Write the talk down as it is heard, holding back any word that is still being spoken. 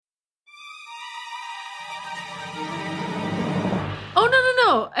Oh,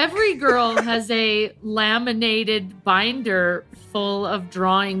 no. Every girl has a laminated binder full of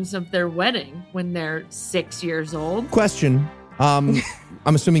drawings of their wedding when they're 6 years old. Question. I'm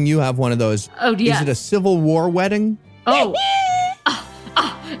assuming you have one of those. Oh, yes. Is it a Civil War wedding? Oh.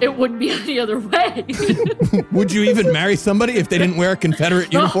 It wouldn't be any other way. Would you even marry somebody if they didn't wear a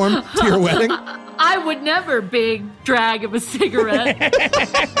Confederate uniform to your wedding? I would never. Big drag of a cigarette.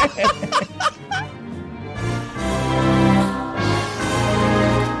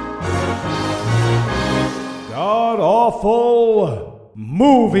 God awful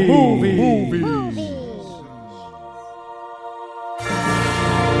movie.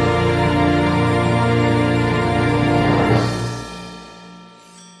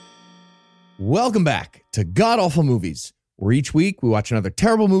 Welcome back to God Awful Movies, where each week we watch another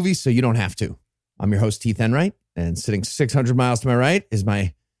terrible movie so you don't have to. I'm your host, Heath Enright, and sitting 600 miles to my right is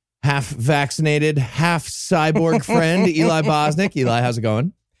my half-vaccinated, half-cyborg friend, Eli Bosnick. Eli, how's it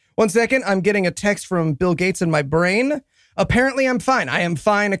going? 1 second, I'm getting a text from Bill Gates in my brain. Apparently, I'm fine. I am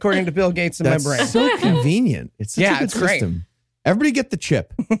fine, according to Bill Gates in my brain. That's so convenient. It's such a good it's great. system. Everybody get the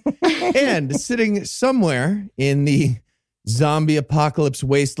chip. And sitting somewhere in the zombie apocalypse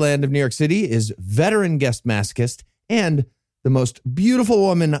wasteland of New York City is veteran guest masochist and the most beautiful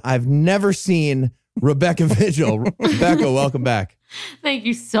woman I've never seen, Rebecca Vigil. Rebecca, welcome back. Thank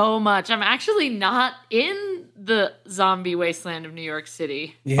you so much. I'm actually not in the zombie wasteland of New York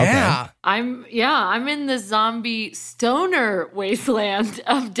City. Yeah. Okay. I'm in the zombie stoner wasteland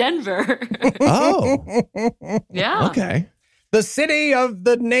of Denver. Oh, Yeah. okay. The city of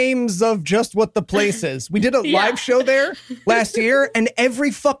the names of just what the place is. We did a Yeah. live show there last year, and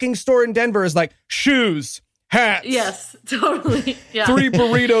every fucking store in Denver is like shoes, hats, Yes, totally. Yeah. 3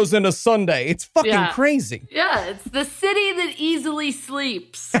 burritos and a sundae. It's fucking Yeah. crazy. Yeah, it's the city that easily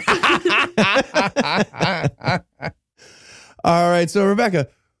sleeps. All right. So, Rebecca,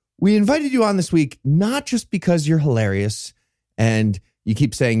 we invited you on this week, not just because you're hilarious and you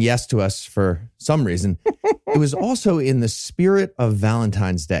keep saying yes to us for some reason. It was also in the spirit of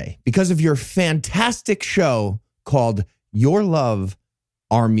Valentine's Day because of your fantastic show called Your Love,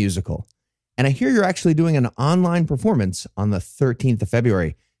 Our Musical. And I hear you're actually doing an online performance on the 13th of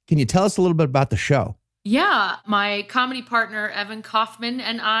February. Can you tell us a little bit about the show? Yeah, my comedy partner, Evan Kaufman,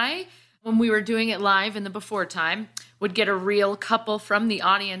 and I, when we were doing it live in the before time, would get a real couple from the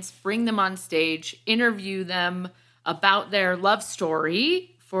audience, bring them on stage, interview them about their love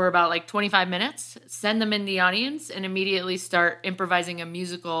story for about like 25 minutes, send them in the audience, and immediately start improvising a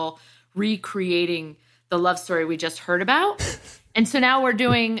musical, recreating the love story we just heard about. And so now we're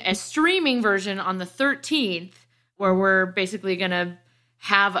doing a streaming version on the 13th, where we're basically going to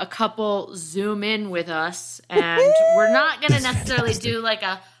have a couple Zoom in with us. And we're not going to necessarily do like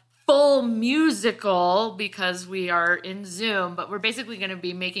a full musical because we are in Zoom, but we're basically going to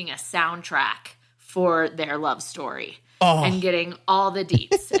be making a soundtrack for their love story and getting all the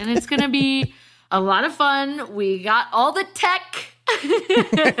deets. And it's going to be a lot of fun. We got all the tech.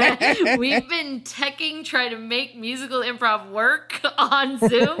 We've been teching, trying to make musical improv work on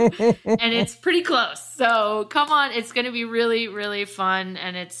Zoom, and it's pretty close. So come on, it's going to be really, really fun,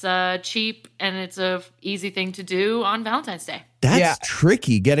 and it's cheap, and it's a easy thing to do on Valentine's Day. That's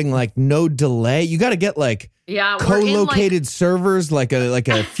tricky, getting like no delay. You got to get like co-located servers, like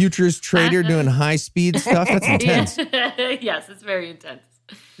a futures trader doing high-speed stuff. That's intense. Yes, it's very intense.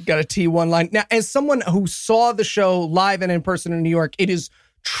 Got a T1 line. Now, as someone who saw the show live and in person in New York, it is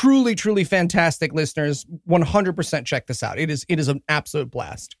truly, truly fantastic, listeners. 100% check this out. It is an absolute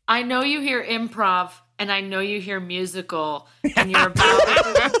blast. I know you hear improv and I know you hear musical and you're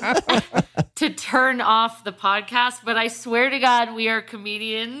about to turn off the podcast, but I swear to God, we are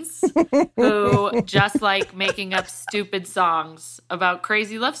comedians who just like making up stupid songs about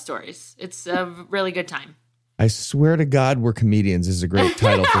crazy love stories. It's a really good time. I swear to God, we're comedians is a great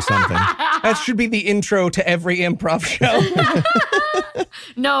title for something. That should be the intro to every improv show.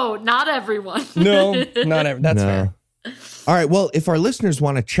 No, not everyone. No, not everyone. That's fair. All right. Well, if our listeners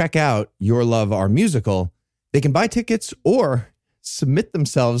want to check out Your Love, Our Musical, they can buy tickets or submit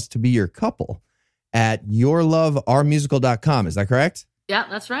themselves to be your couple at yourloveourmusical.com. Is that correct? Yeah,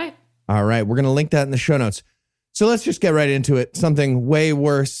 that's right. All right. We're going to link that in the show notes. So let's just get right into it. Something way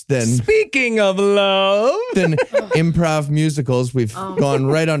worse than... Speaking of love... than improv musicals. We've gone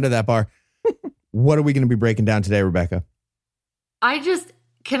right under that bar. What are we going to be breaking down today, Rebecca?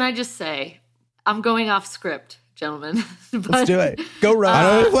 Can I just say, I'm going off script, gentlemen. Let's do it. Go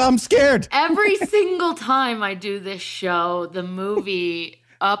right. I'm scared. Every single time I do this show, the movie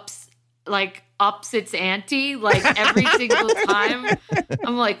ups its ante. Like every single time,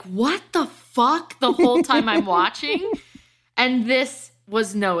 I'm like, what the fuck? The whole time I'm watching. And this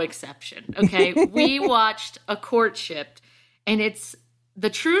was no exception, okay? We watched A Courtship, and it's the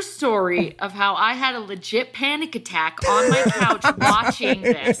true story of how I had a legit panic attack on my couch watching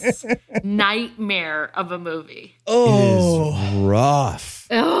this nightmare of a movie. It is rough.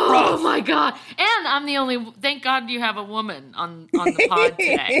 Oh my God. And I'm the only, thank God you have a woman on the pod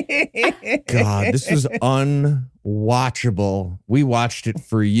today. God, this was unwatchable. We watched it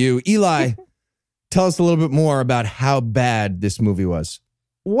for you. Eli, tell us a little bit more about how bad this movie was.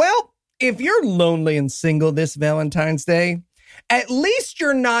 Well, if you're lonely and single this Valentine's Day, at least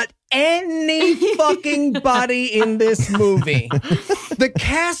you're not any fucking body in this movie. The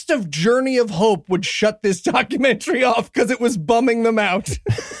cast of Journey of Hope would shut this documentary off because it was bumming them out.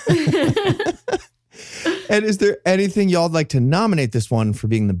 And is there anything y'all would like to nominate this one for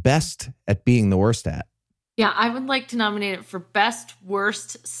being the best at being the worst at? Yeah, I would like to nominate it for Best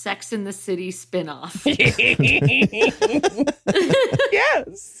Worst Sex in the City spinoff.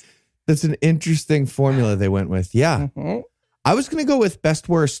 Yes. That's an interesting formula they went with. Yeah. Mhm. I was going to go with best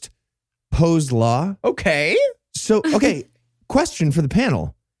worst Poe's Law. Okay. So, okay, question for the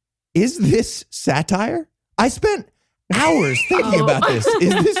panel. Is this satire? I spent hours thinking about this.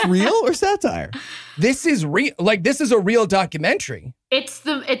 Is this real or satire? This is real. Like, this is a real documentary. It's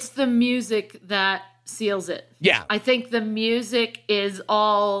the music that seals it. Yeah. I think the music is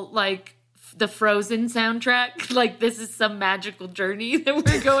all like the Frozen soundtrack. Like, this is some magical journey that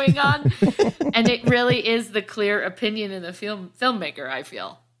we're going on. And it really is the clear opinion of the filmmaker, I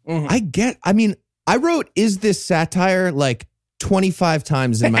feel. I wrote, is this satire, like 25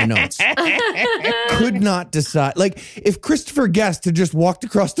 times in my notes. Could not decide. Like, if Christopher Guest had just walked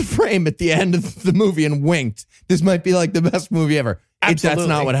across the frame at the end of the movie and winked, this might be like the best movie ever. That's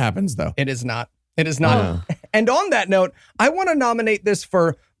not what happens, though. It is not. It is not. And on that note, I want to nominate this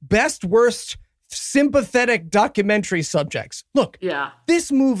for best worst sympathetic documentary subjects. Look,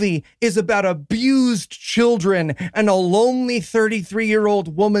 this movie is about abused children and a lonely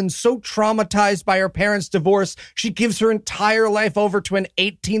 33-year-old woman so traumatized by her parents' divorce, she gives her entire life over to an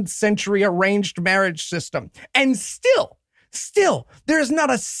 18th century arranged marriage system. And still, there's not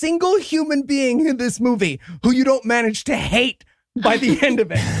a single human being in this movie who you don't manage to hate by the end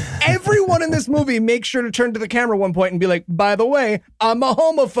of it. Everyone in this movie makes sure to turn to the camera one point and be like, by the way, I'm a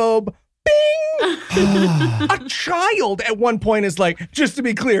homophobe. Bing! A child at one point is like, just to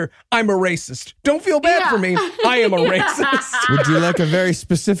be clear, I'm a racist. Don't feel bad for me. I am a racist. Would you like a very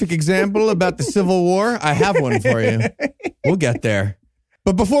specific example about the Civil War? I have one for you. We'll get there.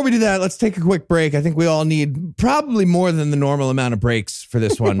 But before we do that, let's take a quick break. I think we all need probably more than the normal amount of breaks for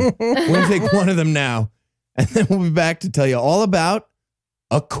this one. We're going to take one of them now, and then we'll be back to tell you all about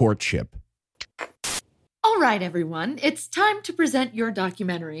A Courtship. All right, everyone. It's time to present your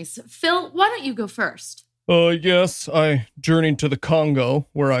documentaries. Phil, why don't you go first? Yes, I journeyed to the Congo,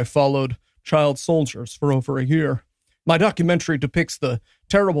 where I followed child soldiers for over a year. My documentary depicts the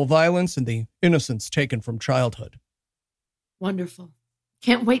terrible violence and the innocence taken from childhood. Wonderful.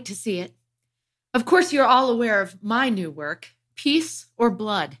 Can't wait to see it. Of course, you're all aware of my new work, Peace or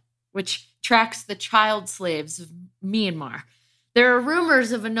Blood, which tracks the child slaves of Myanmar. There are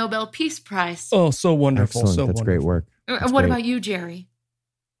rumors of a Nobel Peace Prize. Oh, so wonderful. Excellent. So That's wonderful. great work. What about you, Jerry?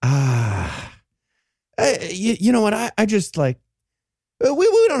 You know what? I just like,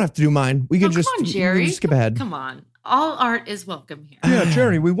 we don't have to do mine. We can Come on, Jerry. We can skip ahead. Come on. All art is welcome here. Yeah,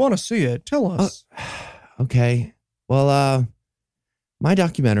 Jerry, we want to see it. Tell us. Okay. Well, my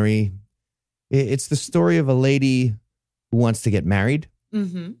documentary, it's the story of a lady who wants to get married.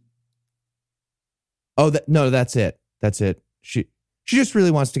 Mm-hmm. Oh, that's it. That's it. She just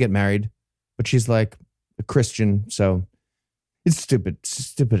really wants to get married, but she's like a Christian, so it's stupid.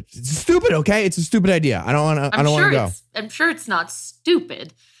 It's stupid. Okay, it's a stupid idea. I don't want to go. I'm sure it's not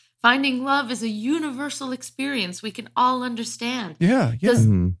stupid. Finding love is a universal experience we can all understand. Yeah.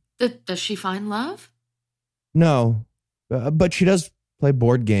 Does she find love? No, but she does play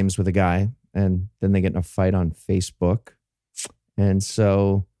board games with a guy, and then they get in a fight on Facebook, and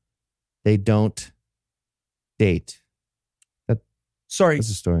so they don't date. Sorry. That's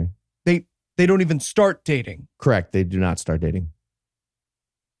the story. They don't even start dating. Correct. They do not start dating.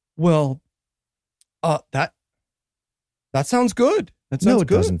 Well, that sounds good. That sounds No, it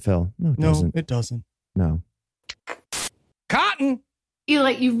good. doesn't, Phil. No, it doesn't. No. Cotton.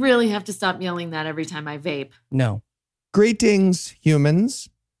 Eli, you really have to stop yelling that every time I vape. No. Greetings, humans.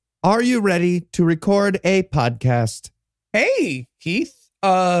 Are you ready to record a podcast? Hey, Keith.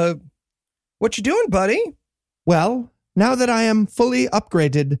 What you doing, buddy? Well, now that I am fully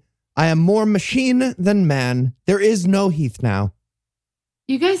upgraded, I am more machine than man. There is no Heath now.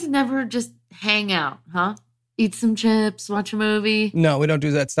 You guys never just hang out, huh? eat some chips, watch a movie. No, we don't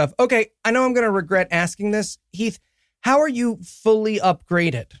do that stuff. Okay, I know I'm going to regret asking this. Heath, how are you fully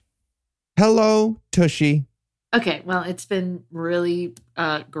upgraded? Hello, Tushy. Okay, well, it's been really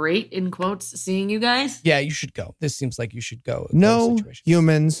great, in quotes, seeing you guys. Yeah, you should go. This seems like you should go. No,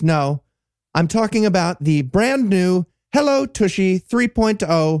 humans, no. I'm talking about the brand new Hello Tushy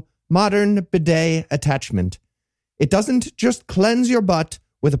 3.0 modern bidet attachment. It doesn't just cleanse your butt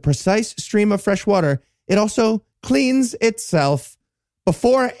with a precise stream of fresh water. It also cleans itself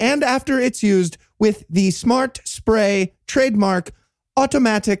before and after it's used with the Smart Spray trademark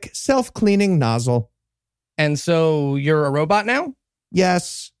automatic self-cleaning nozzle. And so you're a robot now?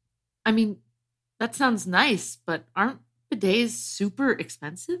 Yes. I mean, that sounds nice, but aren't bidets super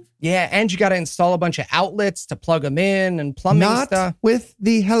expensive? Yeah, and you got to install a bunch of outlets to plug them in and plumbing stuff. Not with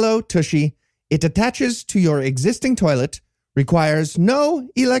the Hello Tushy. It attaches to your existing toilet, requires no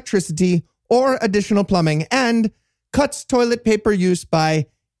electricity or additional plumbing, and cuts toilet paper use by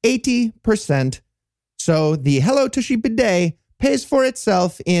 80%. So the Hello Tushy bidet pays for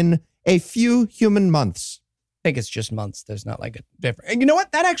itself in a few human months. I think it's just months. There's not like a different. And you know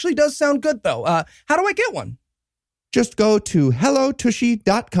what? That actually does sound good, though. How do I get one? Just go to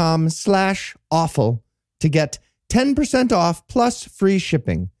hellotushy.com/awful to get 10% off plus free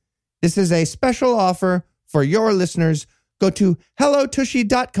shipping. This is a special offer for your listeners. Go to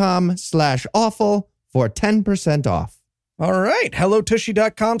hellotushy.com/awful for 10% off. All right.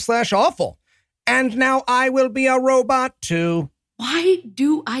 hellotushy.com/awful. And now I will be a robot too. Why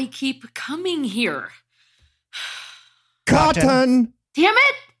do I keep coming here? Cotton! Damn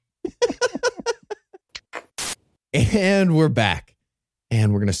it! And we're back.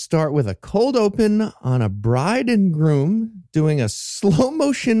 And we're going to start with a cold open on a bride and groom doing a slow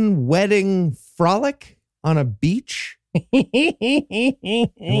motion wedding frolic on a beach. And we're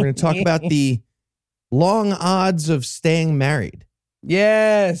going to talk about the long odds of staying married.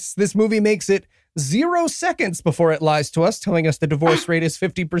 Yes, this movie makes it 0 seconds before it lies to us, telling us the divorce rate is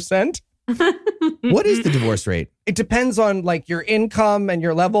 50%. What is the divorce rate? It depends on like your income and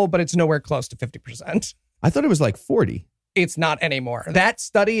your level, but it's nowhere close to 50%. I thought it was like 40. It's not anymore. That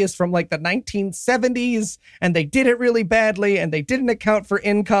study is from like the 1970s, and they did it really badly, and they didn't account for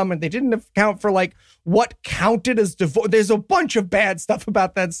income, and they didn't account for like what counted as divorce. There's a bunch of bad stuff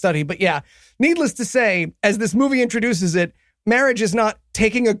about that study. But yeah, needless to say, as this movie introduces it, marriage is not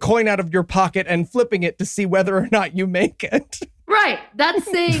taking a coin out of your pocket and flipping it to see whether or not you make it. Right. That's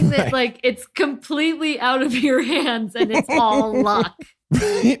saying that like it's completely out of your hands and it's all luck.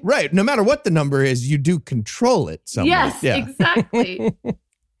 Right. No matter what the number is, you do control it somewhere. Yes, exactly.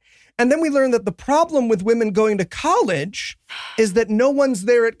 And then we learn that the problem with women going to college is that no one's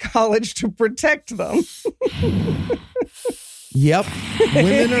there at college to protect them. Yep.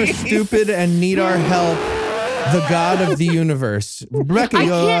 Women are stupid and need our help. The God of the universe.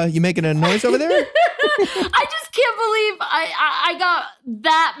 Rebecca, you making a noise over there? I just can't believe I got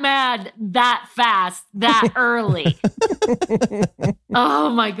that mad that fast, that early.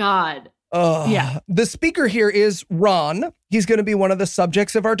 Oh, my God. Yeah. The speaker here is Ron. He's going to be one of the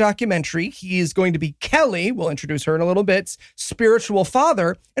subjects of our documentary. He's going to be Kelly. We'll introduce her in a little bit. Spiritual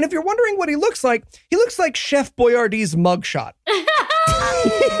father. And if you're wondering what he looks like Chef Boyardee's mugshot.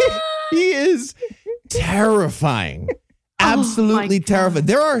 He is terrifying. Absolutely terrifying.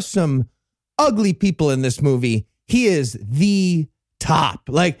 There are some ugly people in this movie. He is the top.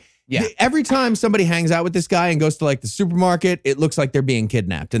 Like, every time somebody hangs out with this guy and goes to like the supermarket, it looks like they're being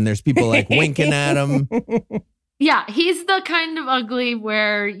kidnapped and there's people like winking at him. Yeah, he's the kind of ugly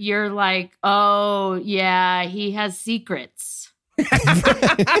where you're like, oh, yeah, he has secrets.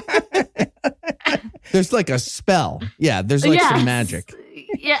 There's like a spell. Yeah, there's like some magic.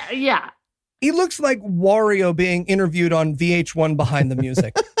 Yeah. He looks like Wario being interviewed on VH1 Behind the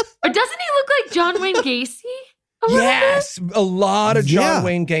Music. Or doesn't he look like John Wayne Gacy? Yes, a lot of John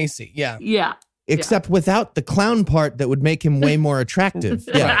Wayne Gacy. Yeah. Yeah. Except without the clown part that would make him way more attractive.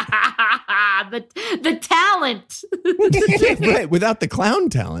 Yeah. the talent. Right, without the clown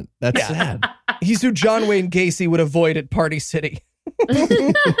talent. That's sad. He's who John Wayne Gacy would avoid at Party City.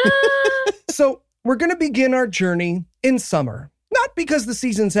 So we're going to begin our journey in summer. Not because the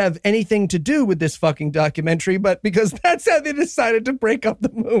seasons have anything to do with this fucking documentary, but because that's how they decided to break up the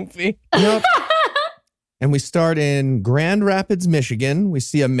movie. Yep. And we start in Grand Rapids, Michigan. We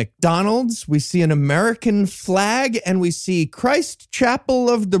see a McDonald's, we see an American flag, and we see Christ Chapel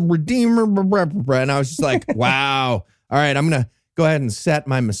of the Redeemer. And I was just like, wow. All right, I'm going to go ahead and set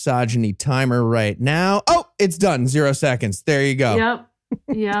my misogyny timer right now. Oh, it's done. 0 seconds. There you go. Yep.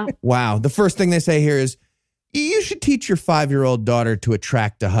 Yeah. Wow. The first thing they say here is, you should teach your 5-year-old daughter to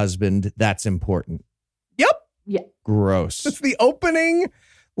attract a husband. That's important. Yep. Yeah. Gross. It's the opening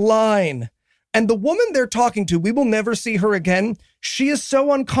line. And the woman they're talking to, we will never see her again. She is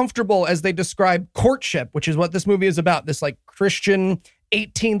so uncomfortable as they describe courtship, which is what this movie is about. This like Christian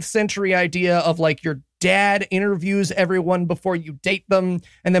 18th century idea of like your dad interviews everyone before you date them.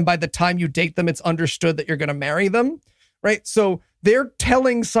 And then by the time you date them, it's understood that you're going to marry them. Right. So they're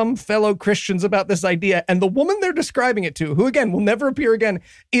telling some fellow Christians about this idea. And the woman they're describing it to, who again will never appear again,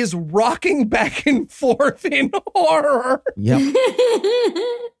 is rocking back and forth in horror. Yep.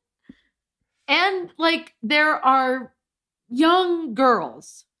 And like there are young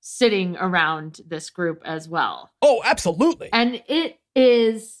girls sitting around this group as well. Oh, absolutely. And it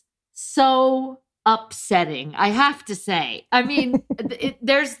is so upsetting, I have to say. I mean,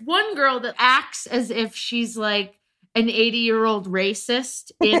 there's one girl that acts as if she's like an 80-year-old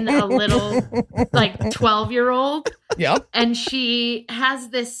racist in a little like 12-year-old. Yeah. And she has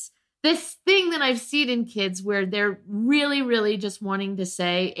this thing that I've seen in kids where they're really, really just wanting to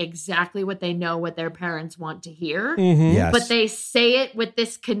say exactly what they know what their parents want to hear. Mm-hmm. Yes. But they say it with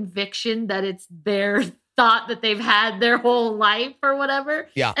this conviction that it's their thought that they've had their whole life or whatever.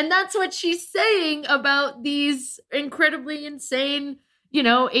 Yeah. And that's what she's saying about these incredibly insane,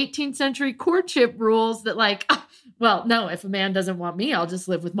 18th century courtship rules that like, well, no, if a man doesn't want me, I'll just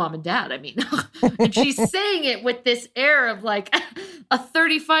live with mom and dad. I mean, and she's saying it with this air of like a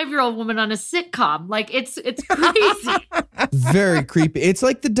 35-year-old woman on a sitcom. Like it's crazy. Very creepy. It's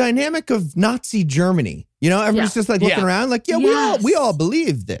like the dynamic of Nazi Germany. Everybody's just like looking around like, we all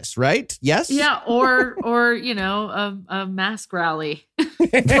believe this, right? Yes. Yeah. Or a mask rally.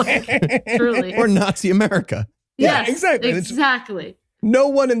 Like, truly. Or Nazi America. Yeah, Yes, exactly. Exactly. No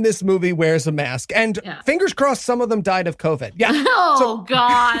one in this movie wears a mask. And fingers crossed, some of them died of COVID. Yeah. Oh,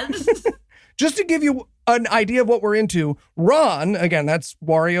 God. Just to give you an idea of what we're into, Ron, again, that's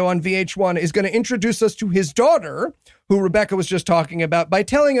Wario on VH1, is going to introduce us to his daughter, who Rebecca was just talking about, by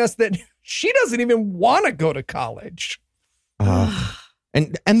telling us that she doesn't even want to go to college.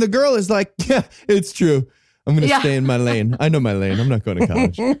 And the girl is like, yeah, it's true. I'm going to stay in my lane. I know my lane. I'm not going to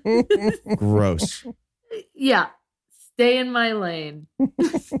college. Gross. Yeah. Stay in my lane.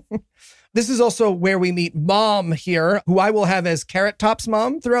 This is also where we meet Mom here, who I will have as Carrot Top's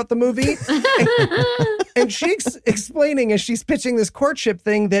mom throughout the movie. And she's explaining as she's pitching this courtship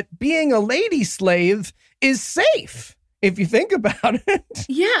thing that being a lady slave is safe, if you think about it.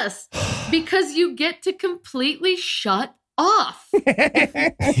 Yes, because you get to completely shut off.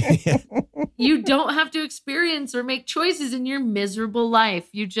 You don't have to experience or make choices in your miserable life.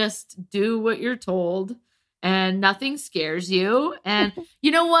 You just do what you're told. And nothing scares you. And you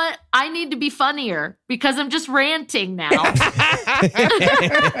know what? I need to be funnier because I'm just ranting now.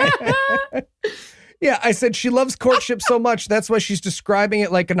 Yeah, I said she loves courtship so much. That's why she's describing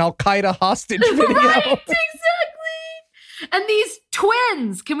it like an Al-Qaeda hostage video. Right, exactly. And these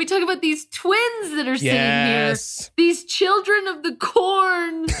twins. Can we talk about these twins that are sitting here? These children of the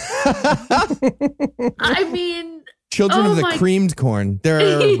corn. I mean... Children of the creamed corn.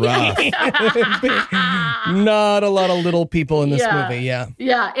 They're rough. Not a lot of little people in this movie, yeah.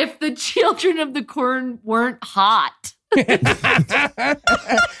 Yeah, if the children of the corn weren't hot. The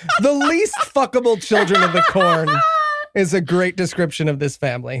least fuckable children of the corn is a great description of this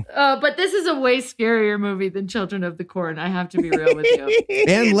family. But this is a way scarier movie than Children of the Corn. I have to be real with you.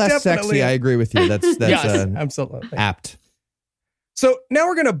 And less sexy, I agree with you. That's yes, absolutely apt. So now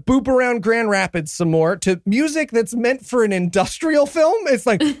we're going to boop around Grand Rapids some more to music that's meant for an industrial film. It's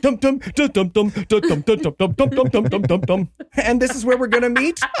like dum dum dum dum dum dum dum dum dum dum dum dum dum dum dum. And this is where we're going to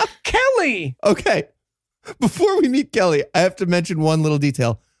meet Kelly. Okay. Before we meet Kelly, I have to mention one little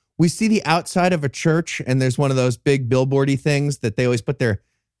detail. We see the outside of a church and there's one of those big billboardy things that they always put their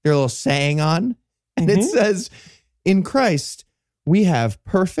little saying on. And it says, in Christ, we have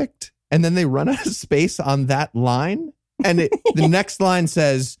perfect. And then they run out of space on that line. And the next line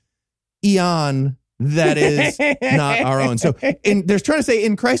says, eon, that is not our own. So they're trying to say,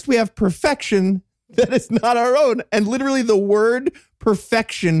 in Christ, we have perfection that is not our own. And literally the word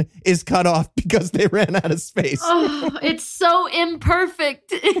perfection is cut off because they ran out of space. Oh, it's so imperfect.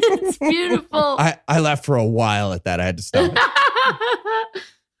 It's beautiful. I laughed for a while at that. I had to stop it.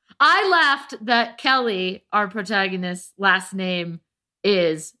 I laughed that Kelly, our protagonist's last name,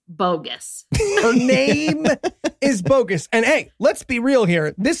 is bogus. Her name is bogus. And hey, let's be real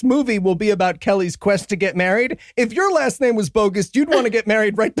here. This movie will be about Kelly's quest to get married. If your last name was bogus, you'd want to get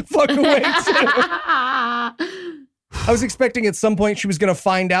married right the fuck away too. I was expecting at some point she was going to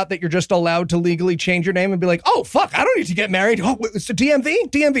find out that you're just allowed to legally change your name and be like, oh, fuck, I don't need to get married. Oh, it's a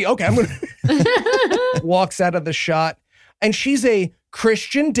DMV? DMV. Okay, I'm going to... Walks out of the shot. And she's a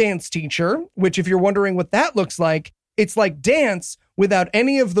Christian dance teacher, which if you're wondering what that looks like, it's like dance without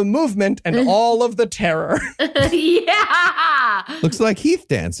any of the movement and all of the terror. Yeah. Looks like Heath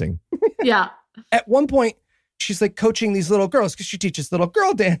dancing. Yeah. At one point, she's like coaching these little girls because she teaches little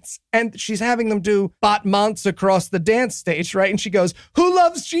girl dance, and she's having them do battements across the dance stage, right? And she goes, "Who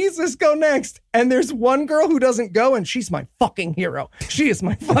loves Jesus? Go next." And there's one girl who doesn't go, and she's my fucking hero. She is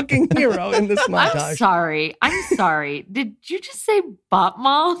my fucking hero in this montage. I'm sorry. Did you just say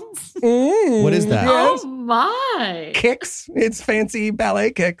battements? What is that? Yes. Oh my. Kicks. It's fancy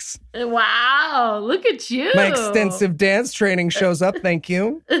ballet kicks. Wow. Look at you. My extensive dance training shows up. Thank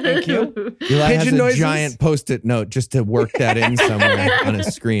you. Thank you. Eli has Pigeon a noises. giant Post-it note just to work that in somewhere on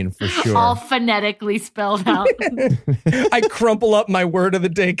his screen for sure. All phonetically spelled out. I crumple up my word of the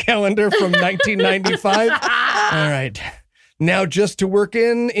day calendar from 1995. All right. Now just to work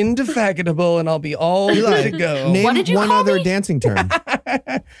in indefatigable and I'll be all Eli, good to go. Name What did you one call other me? dancing term.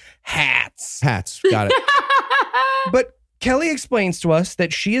 Hats. Hats. Got it. But Kelly explains to us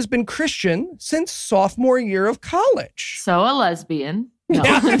that she has been Christian since sophomore year of college. So a lesbian. No.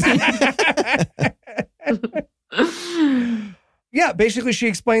 Yeah, basically she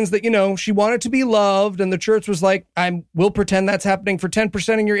explains that, you know, she wanted to be loved and the church was like, we'll pretend that's happening for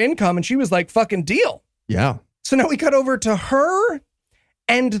 10% of your income. And she was like, fucking deal. Yeah. So now we cut over to her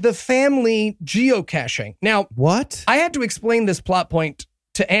and the family geocaching. Now, What? I had to explain this plot point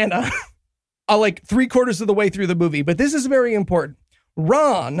to Anna like 3/4 of the way through the movie, but this is very important.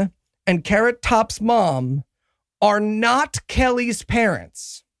 Ron and Carrot Top's mom are not Kelly's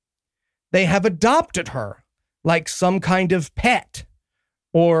parents. They have adopted her like some kind of pet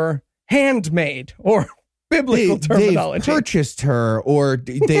or handmaid or biblical terminology. They've purchased her or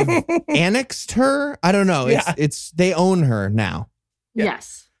they've annexed her. I don't know. Yeah. It's they own her now. Yeah.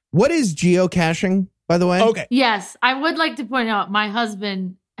 Yes. What is geocaching, by the way? Okay. Yes. I would like to point out my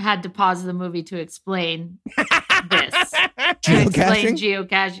husband had to pause the movie to explain this. To explain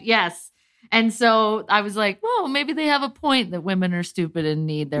geocache. Yes. And so I was like, well, maybe they have a point that women are stupid and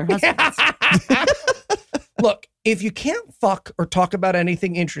need their husbands. Look, if you can't fuck or talk about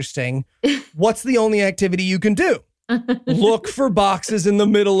anything interesting, what's the only activity you can do? Look for boxes in the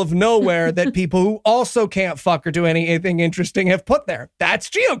middle of nowhere that people who also can't fuck or do anything interesting have put there. That's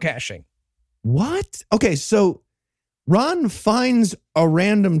geocaching. What? Okay, so Ron finds a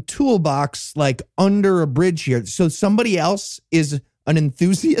random toolbox like under a bridge here. So somebody else is an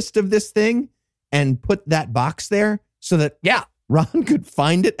enthusiast of this thing and put that box there so that Ron could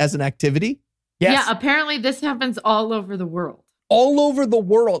find it as an activity? Yes. Yeah, apparently this happens all over the world. All over the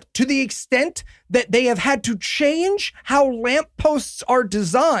world, to the extent that they have had to change how lampposts are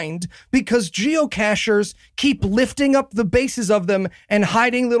designed because geocachers keep lifting up the bases of them and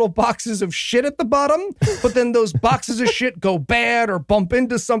hiding little boxes of shit at the bottom. But then those boxes of shit go bad or bump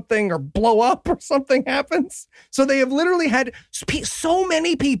into something or blow up or something happens. So they have literally had so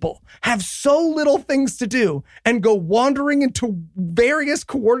many people have so little things to do and go wandering into various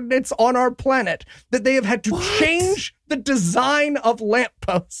coordinates on our planet that they have had to change the design of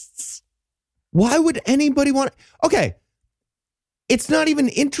lampposts. Why would anybody want? Okay, it's not even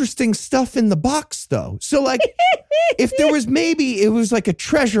interesting stuff in the box though. So like, if there was maybe it was like a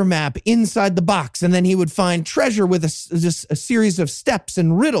treasure map inside the box, and then he would find treasure with just a series of steps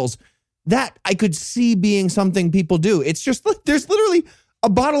and riddles. That I could see being something people do. It's just like there's literally a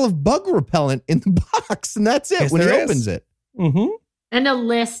bottle of bug repellent in the box, and that's it when he opens it. Mm-hmm. And a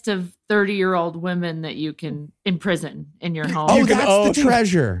list of 30-year-old women that you can imprison in your home. Oh, that's the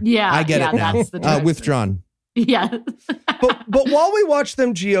treasure. Yeah, I get it now. That's the treasure. Withdrawn. Yeah. but while we watch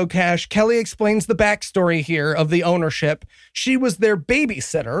them geocache, Kelly explains the backstory here of the ownership. She was their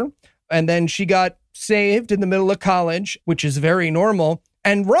babysitter, and then she got saved in the middle of college, which is very normal.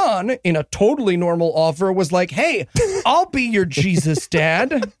 And Ron, in a totally normal offer, was like, hey, I'll be your Jesus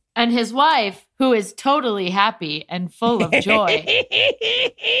dad. And his wife, who is totally happy and full of joy,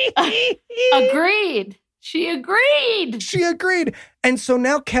 agreed. She agreed. She agreed. And so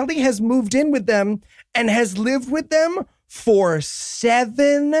now Kelly has moved in with them and has lived with them for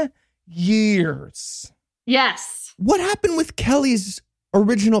 7 years. Yes. What happened with Kelly's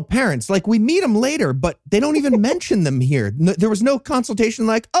original parents? Like, we meet them later, but they don't even mention them here. There was no consultation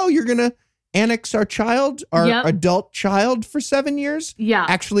like, oh, you're going to annex our child, our adult child for 7 years? Yeah.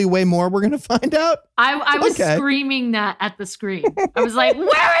 Actually, way more we're going to find out? I was screaming that at the screen. I was like, where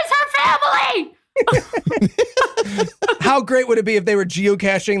is her family? How great would it be if they were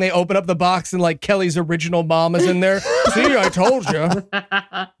geocaching, they open up the box and like Kelly's original mom is in there. See, I told you.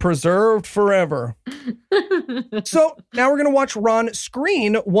 Preserved forever. So now we're going to watch Ron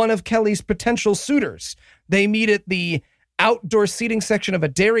screen one of Kelly's potential suitors. They meet at the outdoor seating section of a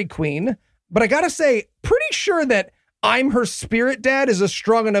Dairy Queen. But I gotta say, pretty sure that I'm Her Spirit Dad is a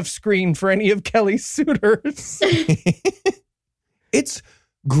strong enough screen for any of Kelly's suitors. It's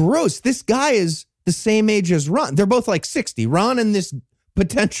gross. This guy is the same age as Ron. They're both like 60. Ron and this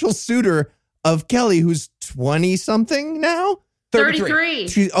potential suitor of Kelly, who's 20-something now? 33.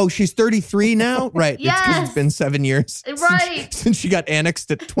 She's 33 now? Right. Yes. It's 'cause it's been 7 years. Right. Since she got annexed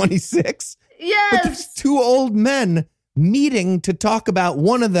at 26. Yes. But there's two old men meeting to talk about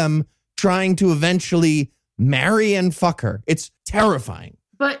one of them trying to eventually marry and fuck her. It's terrifying.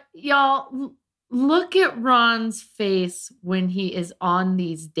 But y'all, look at Ron's face when he is on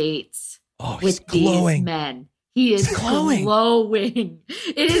these dates with these men. He is glowing.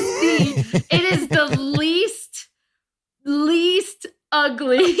 It is the least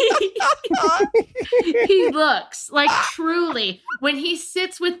ugly he looks. Like, truly, when he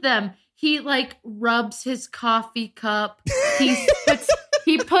sits with them, he like rubs his coffee cup.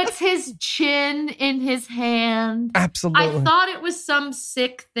 He puts his chin in his hand. Absolutely. I thought it was some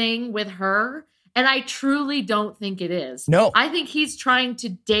sick thing with her, and I truly don't think it is. No. I think he's trying to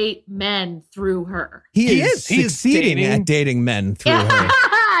date men through her. He is succeeding at dating men through her.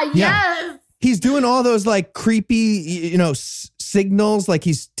 Yes. Yeah. He's doing all those like creepy, signals, like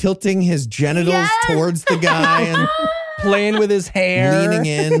he's tilting his genitals towards the guy and playing with his hair. Leaning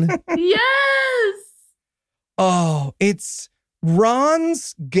in. Yes. Oh, it's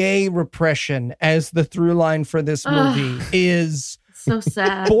Ron's gay repression as the through line for this movie is so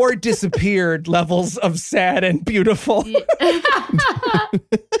sad. Bored disappeared levels of sad and beautiful.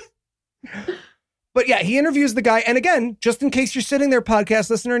 But yeah, he interviews the guy. And again, just in case you're sitting there, podcast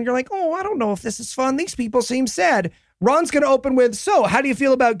listener, and you're like, oh, I don't know if this is fun. These people seem sad. Ron's going to open with, so how do you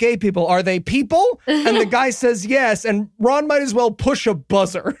feel about gay people? Are they people? And the guy says yes. And Ron might as well push a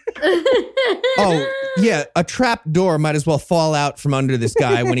buzzer. Oh, yeah. A trap door might as well fall out from under this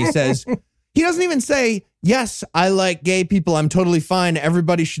guy when he says, he doesn't even say, yes, I like gay people. I'm totally fine.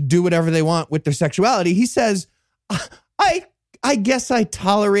 Everybody should do whatever they want with their sexuality. He says, I guess I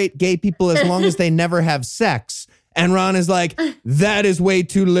tolerate gay people as long as they never have sex. And Ron is like, that is way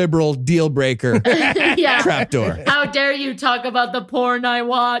too liberal, deal breaker. Yeah. Trapdoor. How dare you talk about the porn I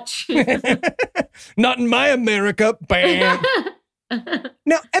watch? Not in my America. Bam.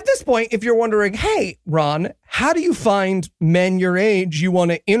 Now, at this point, if you're wondering, hey, Ron, how do you find men your age you want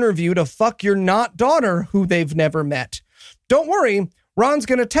to interview to fuck your not daughter who they've never met? Don't worry. Ron's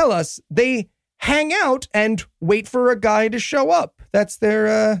going to tell us they hang out and wait for a guy to show up. That's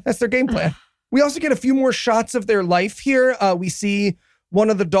their game plan. We also get a few more shots of their life here. We see one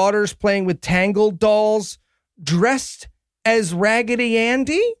of the daughters playing with Tangled dolls, dressed as Raggedy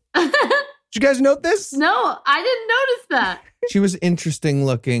Andy. Did you guys note this? No, I didn't notice that. She was interesting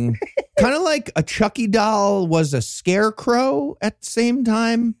looking. Kind of like a Chucky doll was a scarecrow at the same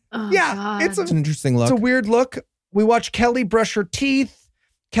time. Oh, yeah, God. it's an interesting look. It's a weird look. We watch Kelly brush her teeth.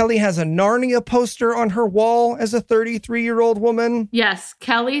 Kelly has a Narnia poster on her wall as a 33-year-old woman. Yes,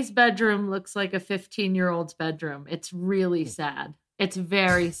 Kelly's bedroom looks like a 15-year-old's bedroom. It's really sad. It's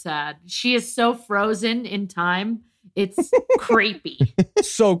very sad. She is so frozen in time. It's creepy.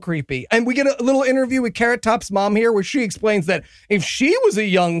 So creepy. And we get a little interview with Carrot Top's mom here where she explains that if she was a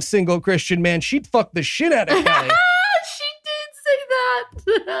young single Christian man, she'd fuck the shit out of Kelly. She did say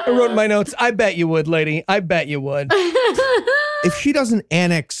that. I wrote in my notes, I bet you would, lady. I bet you would. If she doesn't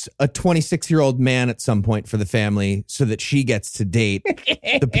annex a 26-year-old man at some point for the family so that she gets to date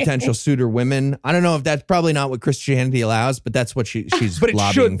the potential suitor women, I don't know if that's probably not what Christianity allows, but that's what she's but it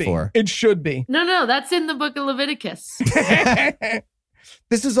lobbying should be. for. It should be. No, that's in the book of Leviticus.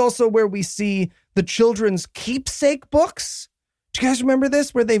 This is also where we see the children's keepsake books. Do you guys remember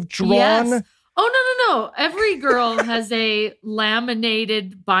this? Where they've drawn... Yes. Oh, no. Every girl has a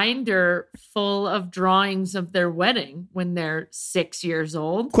laminated binder full of drawings of their wedding when they're 6 years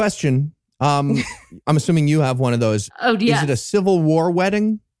old. Question. I'm assuming you have one of those. Oh, yes. Is it a Civil War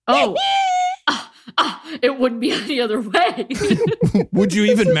wedding? Oh, it wouldn't be any other way. Would you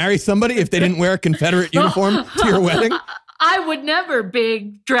even marry somebody if they didn't wear a Confederate uniform to your wedding? I would never.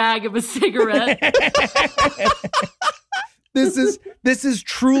 Big drag of a cigarette. This is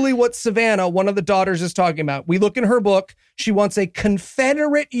truly what Savannah, one of the daughters, is talking about. We look in her book. She wants a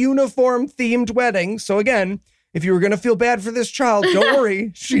Confederate uniform themed wedding. So again, if you were going to feel bad for this child, don't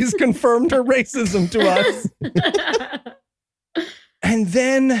worry. She's confirmed her racism to us. And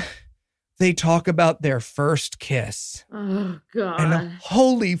then they talk about their first kiss. Oh, God. And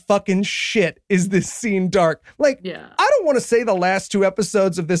holy fucking shit, is this scene dark. Like, yeah. I don't want to say the last 2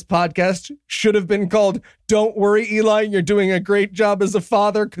 episodes of this podcast should have been called Don't Worry, Eli, you're doing a great job as a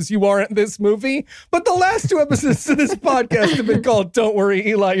father because you aren't this movie. But the last 2 episodes of this podcast have been called Don't Worry,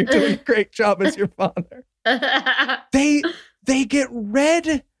 Eli, you're doing a great job as your father. They get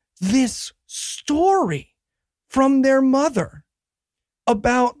read this story from their mother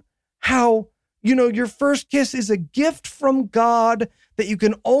about how, you know, your first kiss is a gift from God that you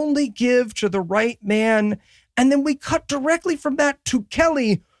can only give to the right man. And then we cut directly from that to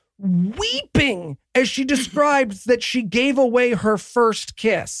Kelly weeping as she describes that she gave away her first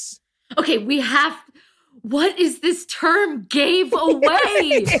kiss. Okay, what is this term, gave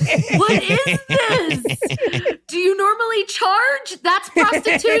away? What is this? Do you normally charge? That's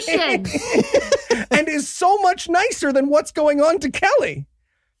prostitution. And is so much nicer than what's going on to Kelly.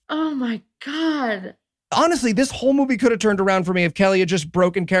 Oh my God. Honestly, this whole movie could have turned around for me if Kelly had just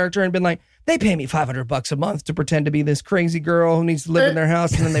broken character and been like, they pay me $500 a month to pretend to be this crazy girl who needs to live in their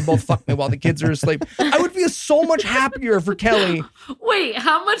house, and then they both fuck me while the kids are asleep. I would be so much happier for Kelly. Wait,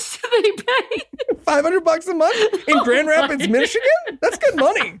 how much do they pay? $500 a month in Grand Rapids, Michigan? That's good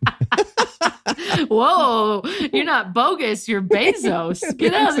money. Whoa, you're not bogus, you're Bezos.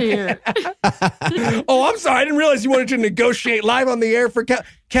 Get out of here. Oh, I'm sorry. I didn't realize you wanted to negotiate live on the air for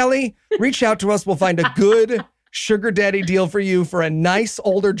Kelly. Reach out to us. We'll find a good sugar daddy deal for you for a nice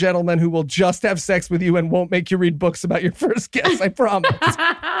older gentleman who will just have sex with you and won't make you read books about your first kiss. I promise.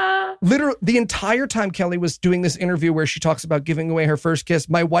 Literally, the entire time Kelly was doing this interview where she talks about giving away her first kiss,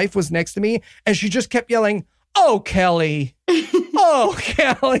 my wife was next to me and she just kept yelling, "Oh, Kelly. Oh,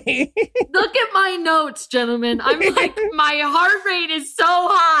 Kelly." Look at my notes, gentlemen. I'm like, my heart rate is so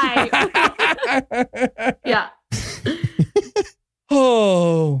high. Yeah.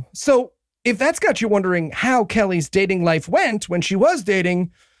 Oh, so if that's got you wondering how Kelly's dating life went when she was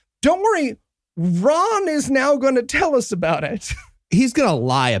dating, don't worry. Ron is now going to tell us about it. He's going to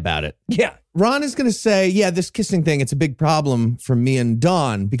lie about it. Yeah. Ron is going to say, yeah, this kissing thing, it's a big problem for me and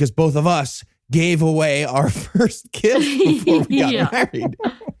Dawn because both of us gave away our first kiss before we got married.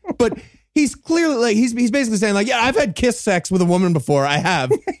 But he's clearly like, he's basically saying like, yeah, I've had kiss sex with a woman before. I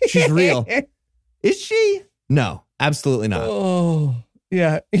have. She's real. Is she? No, absolutely not. Oh,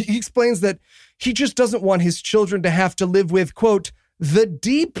 yeah. He explains that he just doesn't want his children to have to live with, quote, the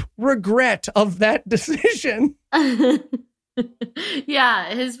deep regret of that decision.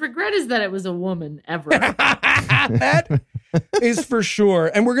 Yeah, his regret is that it was a woman ever. That is for sure.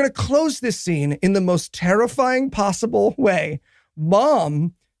 And we're going to close this scene in the most terrifying possible way.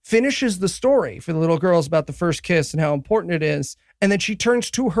 Mom finishes the story for the little girls about the first kiss and how important it is. And then she turns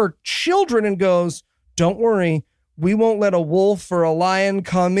to her children and goes, don't worry, we won't let a wolf or a lion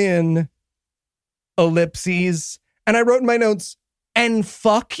come in. Ellipses. And I wrote in my notes, and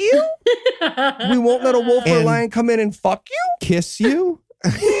fuck you? We won't let a wolf or a lion come in and fuck you? Kiss you?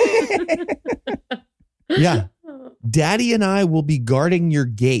 Yeah. Daddy and I will be guarding your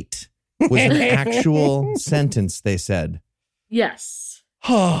gate was an actual sentence they said. Yes.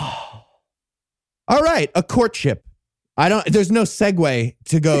 All right. A courtship. There's no segue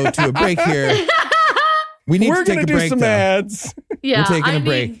to go to a break here. We're going to do some ads. Yeah. We're taking a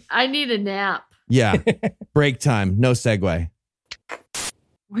break. I need a nap. Yeah. Break time. No segue.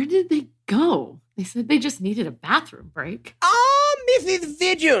 Where did they go? They said they just needed a bathroom break. Oh, Mrs.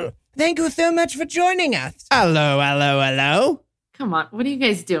 Vigil. Thank you so much for joining us. Hello. Come on. What are you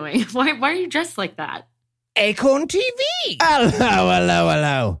guys doing? Why are you dressed like that? Acorn TV.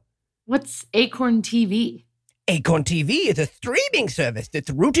 Hello. What's Acorn TV? Acorn TV is a streaming service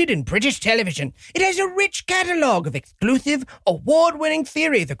that's rooted in British television. It has a rich catalogue of exclusive, award-winning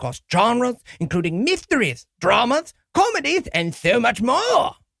series across genres, including mysteries, dramas, comedies, and so much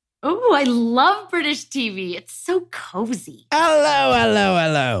more. Oh, I love British TV. It's so cozy.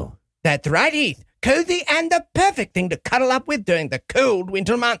 Hello. That's right, Heath. Cozy and the perfect thing to cuddle up with during the cold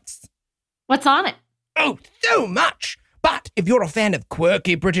winter months. What's on it? Oh, so much. But if you're a fan of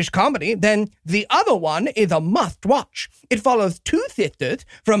quirky British comedy, then the other one is a must-watch. It follows two sisters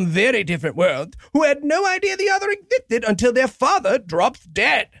from very different worlds who had no idea the other existed until their father drops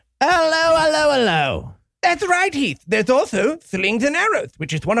dead. Hello. That's right, Heath. There's also Slings and Arrows,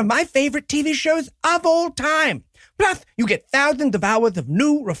 which is one of my favorite TV shows of all time. Plus, you get thousands of hours of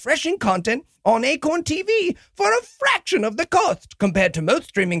new, refreshing content on Acorn TV for a fraction of the cost. Compared to most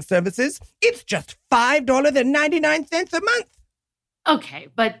streaming services, it's just $5.99 a month. Okay,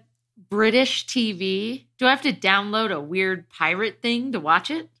 but British TV? Do I have to download a weird pirate thing to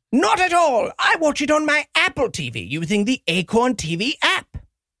watch it? Not at all. I watch it on my Apple TV using the Acorn TV app.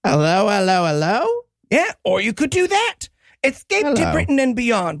 Hello, hello, hello? Yeah, or you could do that. Escape to Britain and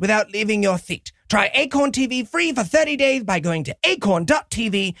beyond without leaving your seat. Try Acorn TV free for 30 days by going to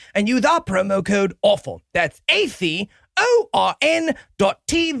acorn.tv and use our promo code AWFUL. That's ACORN.TV,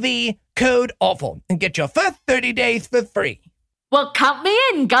 code AWFUL, and get your first 30 days for free. Well, count me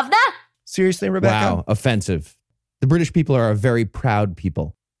in, governor. Seriously, Rebecca? Wow, offensive. The British people are a very proud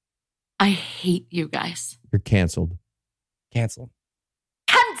people. I hate you guys. You're canceled. Cancel.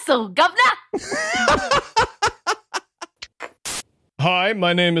 Cancel, governor. Hi,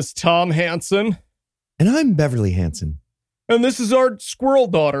 my name is Tom Hansen. And I'm Beverly Hansen. And this is our squirrel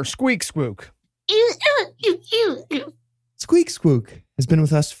daughter, Squeak Squook. Squeak Squook has been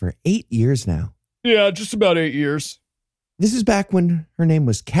with us for 8 years now. Yeah, just about 8 years. This is back when her name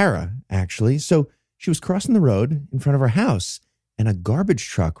was Kara, actually. So she was crossing the road in front of our house, and a garbage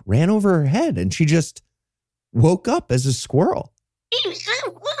truck ran over her head, and she just woke up as a squirrel.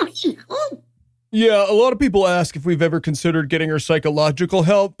 Yeah, a lot of people ask if we've ever considered getting her psychological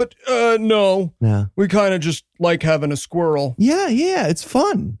help, but no. No. We kind of just like having a squirrel. Yeah, it's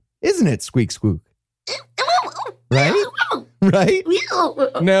fun. Isn't it, Squeak Squook? Right? Right?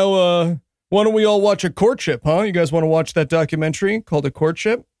 Now, why don't we all watch A Courtship, huh? You guys want to watch that documentary called A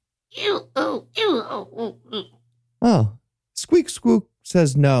Courtship? Oh, Squeak Squook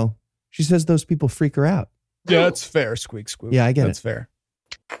says no. She says those people freak her out. Yeah, that's fair, Squeak Squook. Yeah, I get it. That's fair.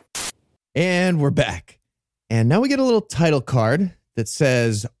 And we're back. And now we get a little title card that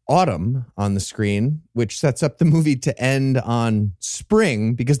says autumn on the screen, which sets up the movie to end on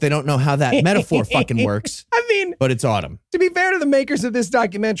spring because they don't know how that metaphor fucking works. I mean, but it's autumn. To be fair to the makers of this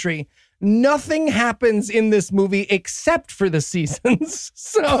documentary, nothing happens in this movie except for the seasons.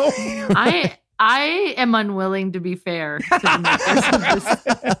 So I am unwilling to be fair to the makers of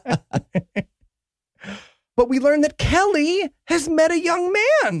this. But we learn that Kelly has met a young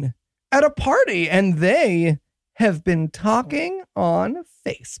man at a party, and they have been talking on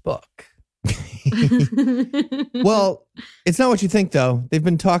Facebook. Well, it's not what you think, though. They've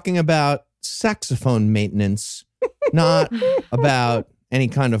been talking about saxophone maintenance, not about any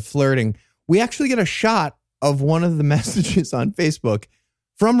kind of flirting. We actually get a shot of one of the messages on Facebook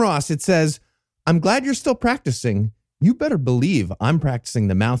from Ross. It says, "I'm glad you're still practicing. You better believe I'm practicing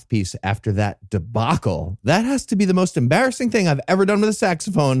the mouthpiece after that debacle. That has to be the most embarrassing thing I've ever done with a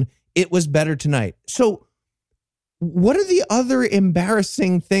saxophone. It was better tonight." So what are the other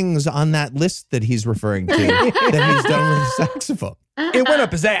embarrassing things on that list that he's referring to that he's done with a saxophone? It went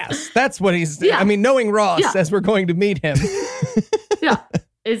up his ass. That's what he's... Yeah. I mean, knowing Ross as we're going to meet him. Yeah.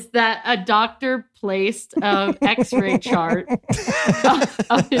 Is that a doctor placed an x-ray chart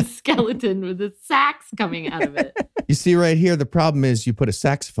of his skeleton with a sax coming out of it? You see right here, the problem is you put a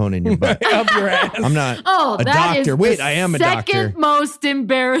saxophone in your butt. Up your ass. I'm not a that doctor. Is Wait, I am a doctor. Second most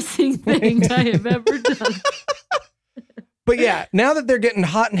embarrassing thing I have ever done. But yeah, now that they're getting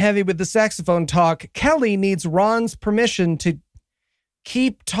hot and heavy with the saxophone talk, Kelly needs Ron's permission to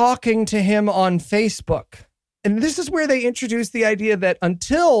keep talking to him on Facebook. And this is where they introduce the idea that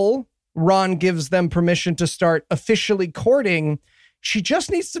until Ron gives them permission to start officially courting, she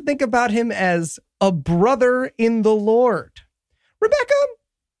just needs to think about him as a brother in the Lord. Rebecca,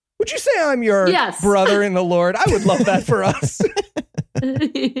 would you say I'm your brother in the Lord? I would love that for us.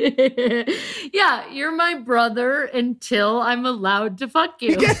 Yeah, you're my brother until I'm allowed to fuck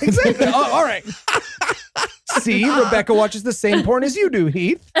you. Yeah, exactly. Oh, all right. See, Rebecca watches the same porn as you do,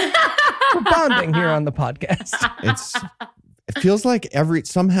 Heath. We're bonding here on the podcast. It feels like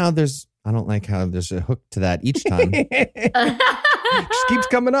somehow there's, I don't like how there's a hook to that each time. It just keeps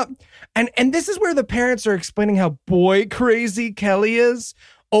coming up. And this is where the parents are explaining how boy crazy Kelly is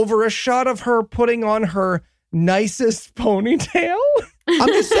over a shot of her putting on her nicest ponytail. I'm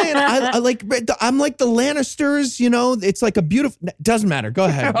just saying, I'm like the Lannisters, you know, it's like a beautiful, doesn't matter. Go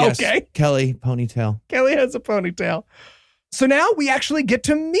ahead. Yes. Okay. Kelly, ponytail. Kelly has a ponytail. So now we actually get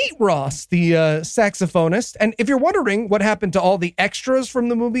to meet Ross, the saxophonist. And if you're wondering what happened to all the extras from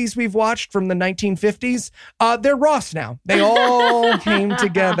the movies we've watched from the 1950s, they're Ross now. They all came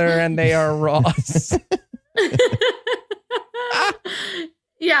together and they are Ross.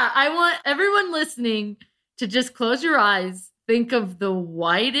 Yeah, I want everyone listening to just close your eyes, think of the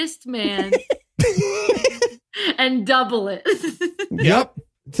whitest man, and double it. Yep.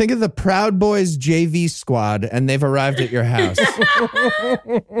 Think of the Proud Boys JV squad, and they've arrived at your house.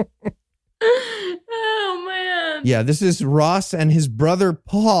 Oh, man. Yeah, this is Ross and his brother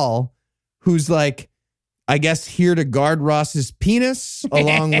Paul, who's like, I guess, here to guard Ross's penis,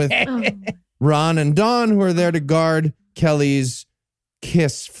 along with Ron and Dawn, who are there to guard Kelly's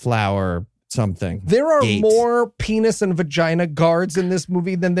kiss flower something. There are Gate. more penis and vagina guards in this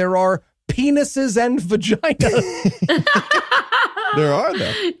movie than there are penises and vaginas. There are,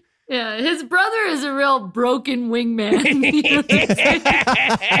 though. Yeah, his brother is a real broken wingman.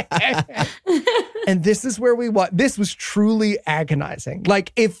 And this is where we watch. This was truly agonizing.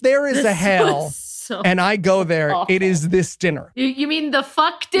 Like, if there is a hell and I go there, awful. it is this dinner. You mean the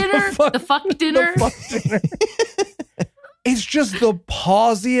fuck dinner? The fuck dinner? The fuck dinner. It's just the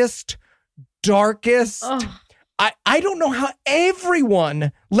pausiest, darkest. Oh. I don't know how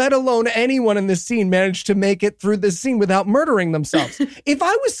everyone, let alone anyone in this scene, managed to make it through this scene without murdering themselves. If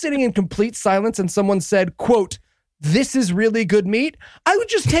I was sitting in complete silence and someone said, quote, "This is really good meat," I would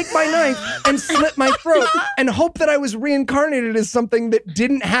just take my knife and slit my throat and hope that I was reincarnated as something that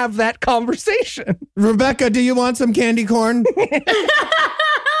didn't have that conversation. Rebecca, do you want some candy corn?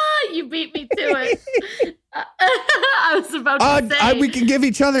 You beat me to it. I was about to say. We can give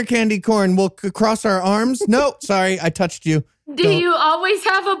each other candy corn. We'll cross our arms. No, sorry, I touched you. Do you always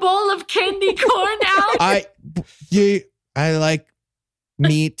have a bowl of candy corn out? I like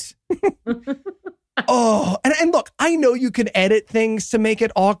meat. Oh, and look, I know you can edit things to make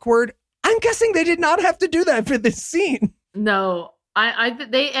it awkward. I'm guessing they did not have to do that for this scene. No,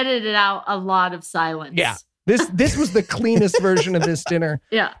 they edited out a lot of silence. Yeah. This was the cleanest version of this dinner.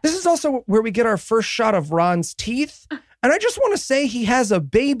 Yeah. This is also where we get our first shot of Ron's teeth. And I just want to say he has a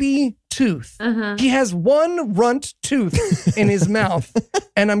baby tooth. Uh-huh. He has one runt tooth in his mouth.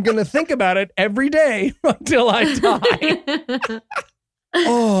 And I'm going to think about it every day until I die.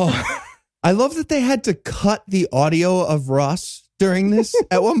 Oh, I love that they had to cut the audio of Ross during this.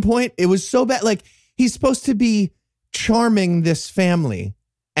 At one point, it was so bad. Like, he's supposed to be charming this family,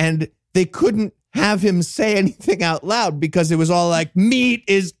 and they couldn't have him say anything out loud because it was all like, meat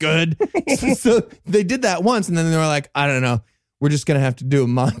is good. So they did that once, and then they were like, I don't know, we're just going to have to do a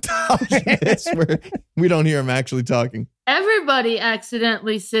montage of this where we don't hear him actually talking. Everybody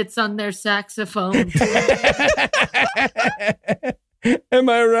accidentally sits on their saxophone. Am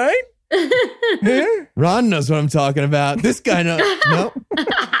I right? Huh? Ron knows what I'm talking about. This guy knows. No.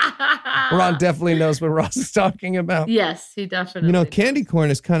 Ron definitely knows what Ross is talking about. Yes, he definitely You know, does. candy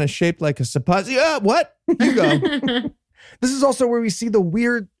corn is kind of shaped like a suppository. What? You go. This is also where we see the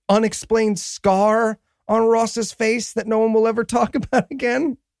weird, unexplained scar on Ross's face that no one will ever talk about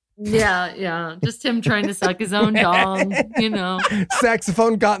again. Yeah. Just him trying to suck his own dong, you know.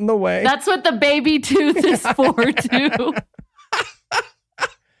 Saxophone got in the way. That's what the baby tooth is for, too.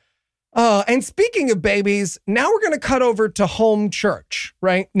 And speaking of babies, now we're going to cut over to home church,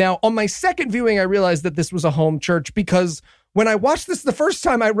 right? Now, on my second viewing, I realized that this was a home church because when I watched this the first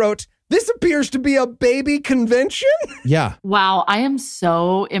time, I wrote, this appears to be a baby convention. Yeah. Wow, I am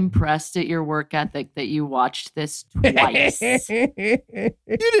so impressed at your work ethic that you watched this twice. You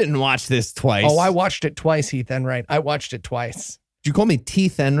didn't watch this twice. Oh, I watched it twice, Heath Enright. I watched it twice. Did you call me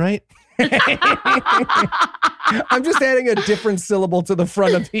Teeth Enright? I'm just adding a different syllable to the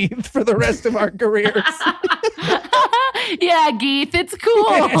front of Heath for the rest of our careers. Yeah, Geeth, it's cool.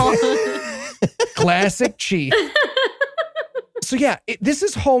 Classic Chief. So yeah, this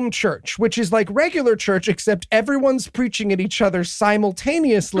is home church, which is like regular church, except everyone's preaching at each other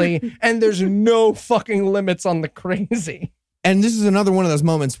simultaneously, and there's no fucking limits on the crazy. And this is another one of those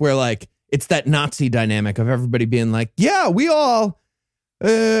moments where, like, it's that Nazi dynamic of everybody being like, yeah, we all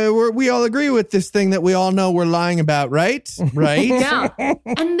agree with this thing that we all know we're lying about, right? Right? Yeah.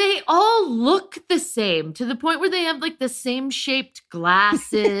 And they all look the same to the point where they have like the same shaped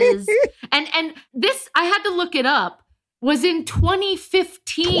glasses. And this, I had to look it up, was in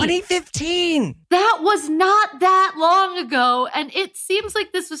 2015. 2015. That was not that long ago. And it seems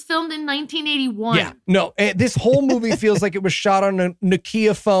like this was filmed in 1981. Yeah, no, this whole movie feels like it was shot on a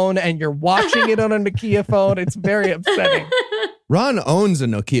Nokia phone and you're watching it on a Nokia phone. It's very upsetting. Ron owns a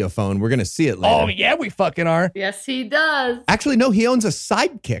Nokia phone. We're going to see it later. Oh, yeah, we fucking are. Yes, he does. Actually, no, he owns a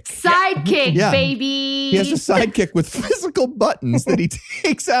Sidekick. Sidekick, Yeah. baby. He has a Sidekick with physical buttons that he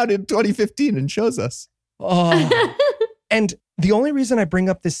takes out in 2015 and shows us. Oh. And the only reason I bring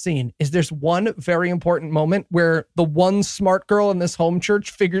up this scene is there's one very important moment where the one smart girl in this home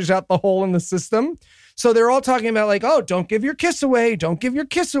church figures out the hole in the system. So they're all talking about like, oh, don't give your kiss away. Don't give your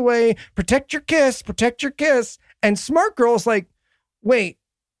kiss away. Protect your kiss. Protect your kiss. And smart girl's like, wait,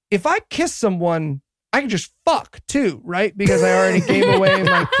 if I kiss someone, I can just fuck too, right? Because I already gave away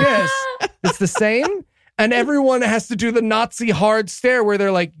my kiss. It's the same. And everyone has to do the Nazi hard stare where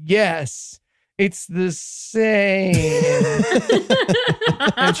they're like, yes, it's the same.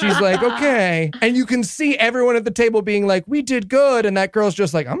 And she's like, okay. And you can see everyone at the table being like, we did good. And that girl's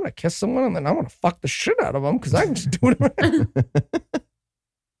just like, I'm going to kiss someone and then I'm going to fuck the shit out of them because I can just do it.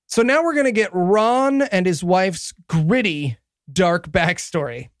 So now we're going to get Ron and his wife's gritty, dark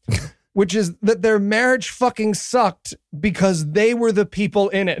backstory, which is that their marriage fucking sucked because they were the people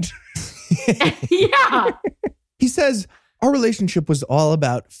in it. Yeah. He says, our relationship was all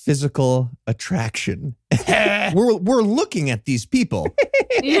about physical attraction. We're looking at these people.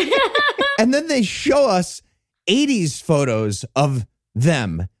 And then they show us 80s photos of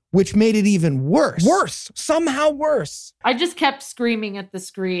them, which made it even worse. Somehow worse. I just kept screaming at the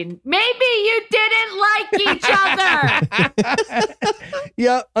screen, maybe you didn't like each other.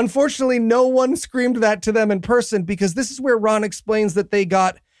 Yeah, unfortunately, no one screamed that to them in person because this is where Ron explains that they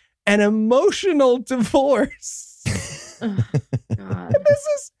got an emotional divorce. Oh, God.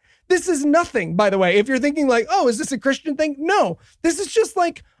 This is nothing, by the way. If you're thinking like, oh, is this a Christian thing? No, this is just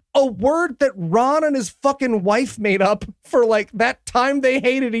like a word that Ron and his fucking wife made up for like that time they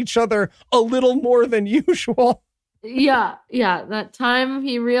hated each other a little more than usual. Yeah. That time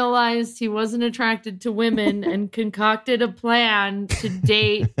he realized he wasn't attracted to women and concocted a plan to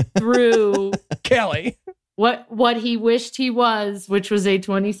date through Kelly. What he wished he was, which was a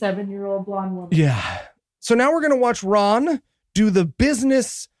 27-year-old blonde woman. Yeah. So now we're going to watch Ron do the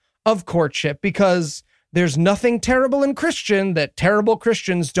business of courtship because there's nothing terrible in Christian that terrible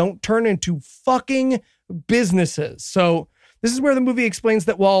Christians don't turn into fucking businesses. So this is where the movie explains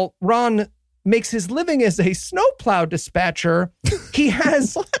that while Ron makes his living as a snowplow dispatcher, he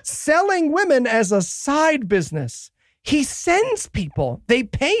has selling women as a side business. He sends people, they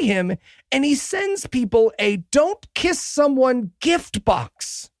pay him, and he sends people a don't kiss someone gift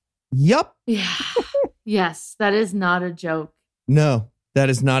box. Yup. Yeah. Yes, that is not a joke. No, that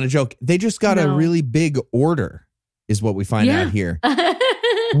is not a joke. They just got a really big order, is what we find out here.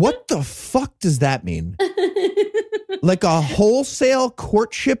 What the fuck does that mean? Like a wholesale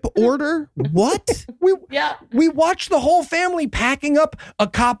courtship order? What? We watched the whole family packing up a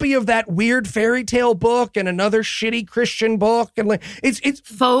copy of that weird fairy tale book and another shitty Christian book, and like it's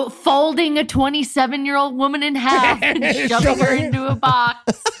folding a 27-year-old woman in half and shoving her into a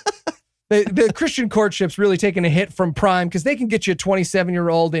box. The Christian courtship's really taking a hit from Prime because they can get you a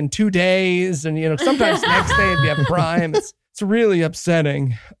 27-year-old in 2 days, and sometimes next day if you have Prime. It's really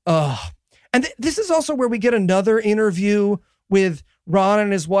upsetting. And this is also where we get another interview with Ron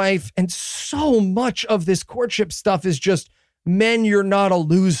and his wife, and so much of this courtship stuff is just men, you're not a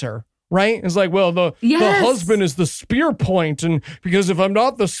loser, right? It's like, well, the husband is the spear point, and because if I'm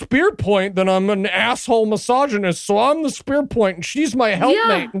not the spear point, then I'm an asshole misogynist, so I'm the spear point, and she's my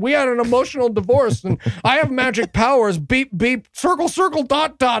helpmate, and we had an emotional divorce, and I have magic powers, beep, beep, circle, circle,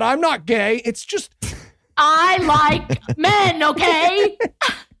 dot, dot, I'm not gay. It's just... I like men, okay?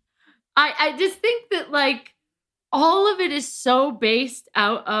 I just think that, like, all of it is so based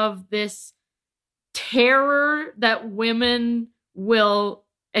out of this terror that women will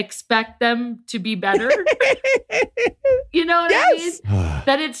expect them to be better. You know what I mean?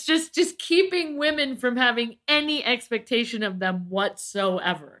 That it's just keeping women from having any expectation of them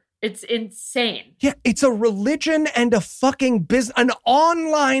whatsoever. It's insane. Yeah, it's a religion and a fucking an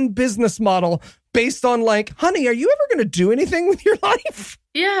online business model based on like, honey, are you ever going to do anything with your life?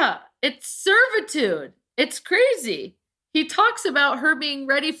 Yeah, it's servitude. It's crazy. He talks about her being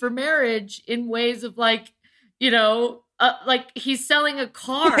ready for marriage in ways of like, like he's selling a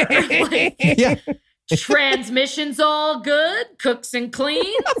car. Like, transmission's all good, cooks and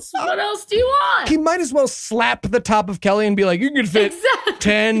cleans. What else do you want? He might as well slap the top of Kelly and be like, you can fit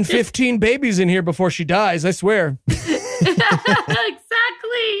 10, 15 babies in here before she dies, I swear. Exactly.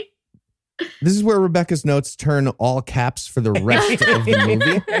 This is where Rebecca's notes turn all caps for the rest of the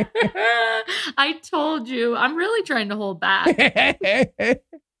movie. I told you. I'm really trying to hold back.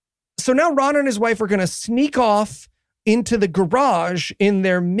 So now Ron and his wife are going to sneak off into the garage in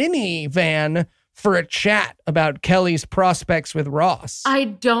their minivan for a chat about Kelly's prospects with Ross. I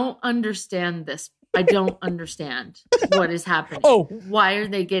don't understand this. I don't understand what is happening. Oh. Why are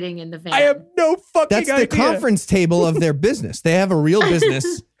they getting in the van? I have no fucking idea. That's the conference table of their business. They have a real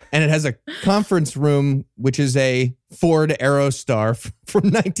business, and it has a conference room, which is a Ford Aerostar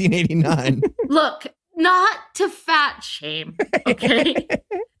from 1989. Look, not to fat shame, okay?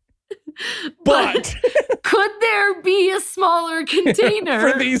 But could there be a smaller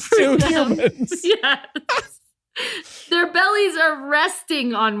container for these two humans? Yes. Their bellies are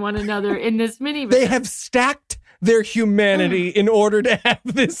resting on one another in this minivan. They have stacked their humanity in order to have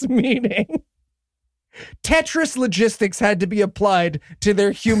this meeting. Tetris logistics had to be applied to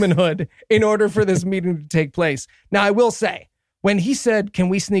their humanhood in order for this meeting to take place. Now, I will say, when he said, can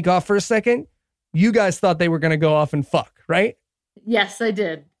we sneak off for a second? You guys thought they were going to go off and fuck, right? Yes, I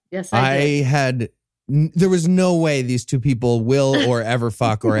did. Yes, I did. I had there was no way these two people will or ever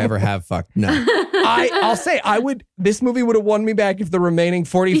fuck or ever have fucked. No. I'll say this movie would have won me back if the remaining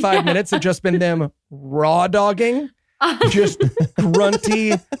 45 minutes had just been them raw dogging, just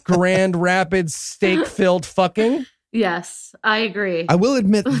grunty, Grand Rapids steak-filled fucking. Yes, I agree. I will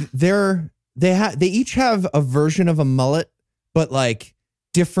admit they each have a version of a mullet, but like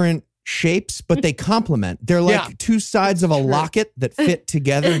different shapes, but they complement. They're like two sides of a locket that fit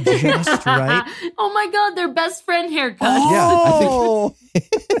together just right. Oh my God, they're best friend haircuts. Oh, yeah, I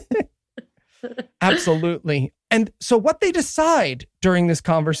think absolutely. And so what they decide during this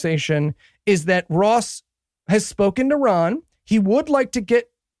conversation is that Ross has spoken to Ron. He would like to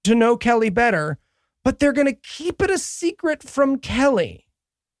get to know Kelly better, but they're going to keep it a secret from Kelly.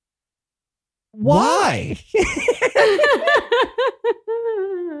 Why?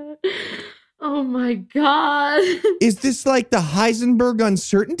 Oh my God. Is this like the Heisenberg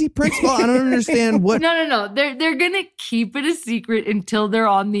uncertainty principle? I don't understand what. No. They're going to keep it a secret until they're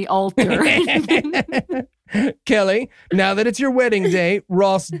on the altar. Kelly, now that it's your wedding day,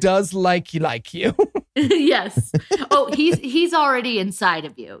 Ross does like you. Yes. Oh, he's already inside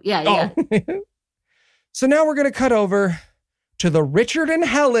of you. Yeah. So now we're going to cut over to the Richard and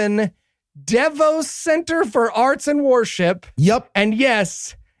Helen Devos Center for Arts and Worship. Yep. And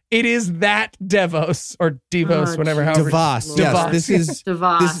yes, it is that Devos or Devos, whatever. DeVos. Yes, this is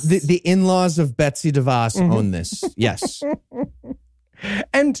DeVos. The in-laws of Betsy DeVos own this. Yes.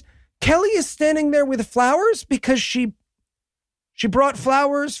 And Kelly is standing there with flowers because she brought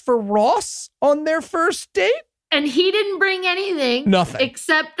flowers for Ross on their first date. And he didn't bring anything. Nothing.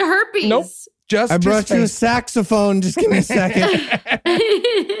 Except herpes. Nope. Just I brought you a saxophone. Just give me a second.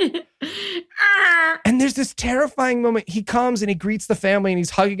 And there's this terrifying moment. He comes and he greets the family and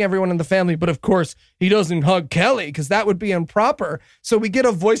he's hugging everyone in the family. But of course, he doesn't hug Kelly because that would be improper. So we get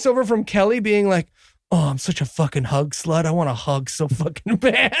a voiceover from Kelly being like, oh, I'm such a fucking hug slut. I want to hug so fucking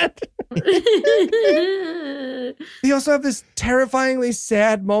bad. We also have this terrifyingly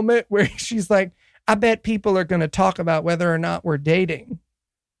sad moment where she's like, I bet people are going to talk about whether or not we're dating,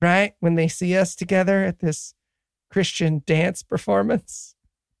 right? When they see us together at this Christian dance performance.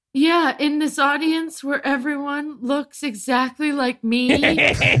 Yeah, in this audience where everyone looks exactly like me,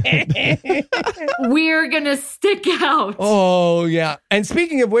 we're going to stick out. Oh, yeah. And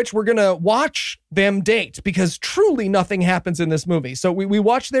speaking of which, we're going to watch them date because truly nothing happens in this movie. So we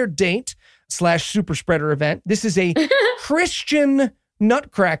watch their date / super spreader event. This is a Christian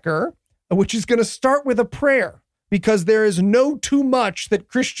nutcracker, which is going to start with a prayer because there is no too much that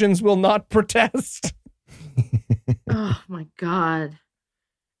Christians will not protest. Oh, my God.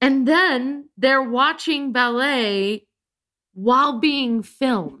 And then they're watching ballet while being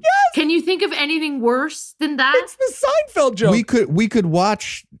filmed. Yes! Can you think of anything worse than that? It's the Seinfeld joke. We could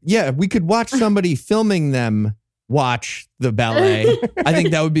watch somebody filming them watch the ballet. I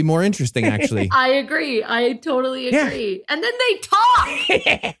think that would be more interesting, actually. I agree. I totally agree. Yeah. And then they talk.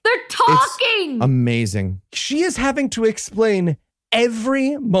 They're talking. It's amazing. She is having to explain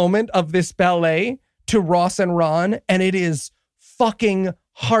every moment of this ballet to Ross and Ron, and it is fucking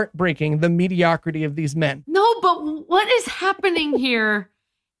heartbreaking, the mediocrity of these men. No, but what is happening here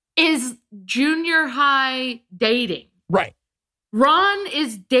is junior high dating. Right. Ron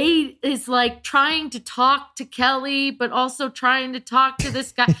is like trying to talk to Kelly, but also trying to talk to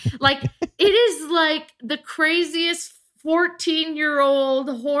this guy. Like, it is like the craziest 14-year-old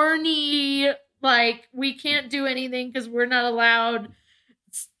horny, like, we can't do anything because we're not allowed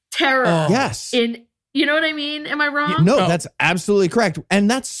terror. Yes. You know what I mean? Am I wrong? No, that's absolutely correct. And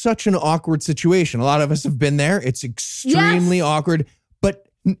that's such an awkward situation. A lot of us have been there. It's extremely awkward. But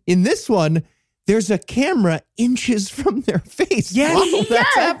in this one, there's a camera inches from their face while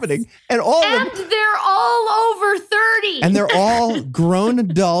that's happening. And they're all over 30. And they're all grown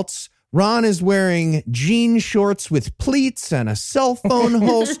adults. Ron is wearing jean shorts with pleats and a cell phone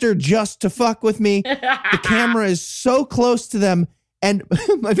holster just to fuck with me. The camera is so close to them. And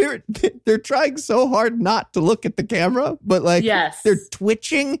my favorite, they're trying so hard not to look at the camera, but like they're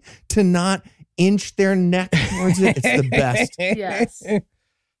twitching to not inch their neck towards it. It's the best. Yes.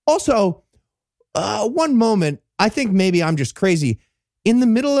 Also, one moment, I think maybe I'm just crazy. In the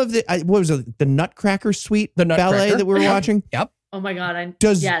middle of the Nutcracker Suite ballet that we were watching? Yep. Oh my God.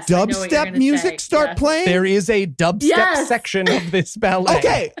 Does dubstep music start playing? There is a dubstep section of this ballet.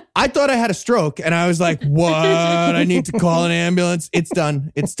 Okay. I thought I had a stroke and I was like, what? I need to call an ambulance. It's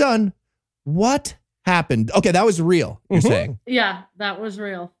done. It's done. What happened? Okay. That was real, you're saying. Yeah, that was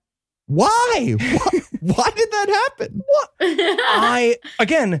real. Why? Why did that happen? What?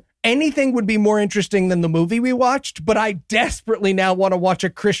 anything would be more interesting than the movie we watched, but I desperately now want to watch a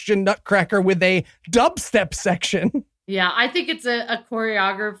Christian Nutcracker with a dubstep section. Yeah, I think it's a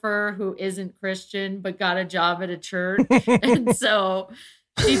choreographer who isn't Christian but got a job at a church. And so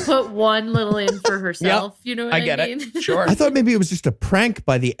she put one little in for herself. Yep, you know what I get mean? It. Sure. I thought maybe it was just a prank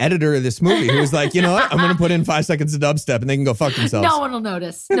by the editor of this movie who was like, you know what? I'm going to put in 5 seconds of dubstep and they can go fuck themselves. No one will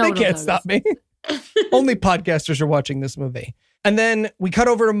notice. They can't stop me. Only podcasters are watching this movie. And then we cut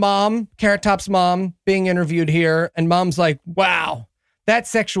over to Mom, Carrot Top's mom, being interviewed here. And Mom's like, wow, that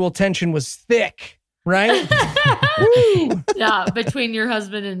sexual tension was thick. Right? Yeah, between your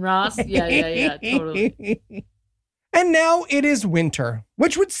husband and Ross. Yeah, totally. And now it is winter,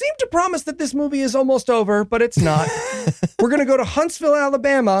 which would seem to promise that this movie is almost over, but it's not. We're going to go to Huntsville,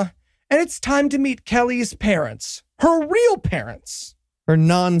 Alabama, and it's time to meet Kelly's parents, her real parents. Her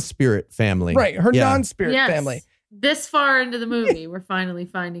non-spirit family. Right, her non-spirit family. This far into the movie, we're finally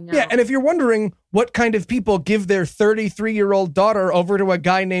finding out. Yeah, and if you're wondering what kind of people give their 33-year-old daughter over to a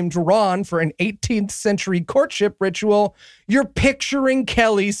guy named Ron for an 18th century courtship ritual, you're picturing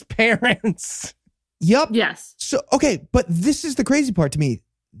Kelly's parents. Yep. Yes. So, okay, but this is the crazy part to me.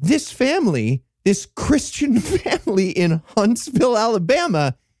 This family, this Christian family in Huntsville,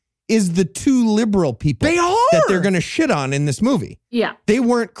 Alabama, is the two liberal people that they're going to shit on in this movie. Yeah. They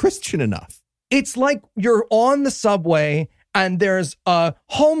weren't Christian enough. It's like you're on the subway and there's a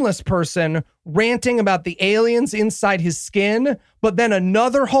homeless person ranting about the aliens inside his skin, but then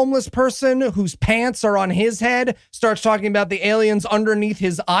another homeless person whose pants are on his head starts talking about the aliens underneath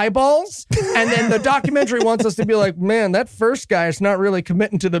his eyeballs. And then the documentary wants us to be like, man, that first guy is not really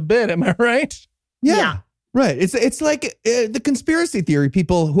committing to the bit. Am I right? Yeah. Right. It's like the conspiracy theory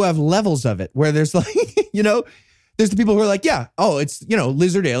people who have levels of it, where there's like, you know, there's the people who are like, yeah, oh, it's, you know,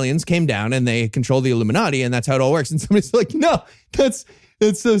 lizard aliens came down and they control the Illuminati and that's how it all works. And somebody's like, no, that's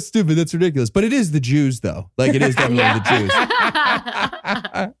so stupid. That's ridiculous. But it is the Jews, though. Like, it is definitely the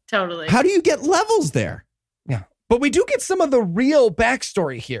Jews. Totally. How do you get levels there? Yeah. But we do get some of the real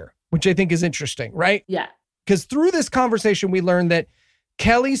backstory here, which I think is interesting, right? Yeah. Because through this conversation, we learned that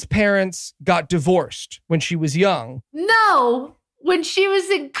Kelly's parents got divorced when she was young. No, when she was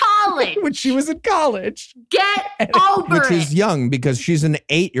in college. When she was in college. Get over Which is young because she's an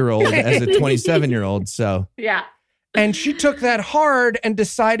 8-year-old as a 27-year-old. So yeah. And she took that hard and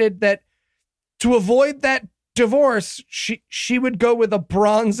decided that to avoid that divorce, she would go with a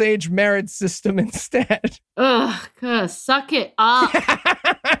Bronze Age marriage system instead. Ugh, suck it up.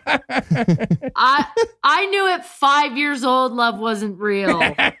 I knew at 5 years old love wasn't real.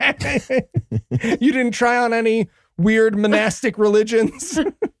 You didn't try on any weird monastic religions?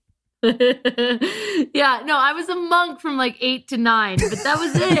 Yeah, no, I was a monk from like 8 to 9, but that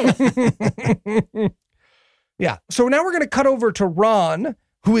was it. Yeah. So now we're going to cut over to Ron,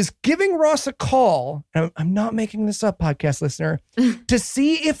 who is giving Ross a call. I'm not making this up, podcast listener, to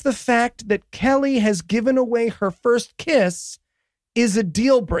see if the fact that Kelly has given away her first kiss is a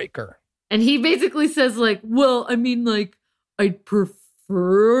deal breaker. And he basically says like, well, I mean, like, I'd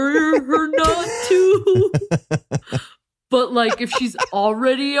prefer her not to. But like, if she's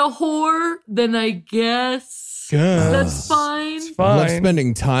already a whore, then I guess that's fine. It's fine. I love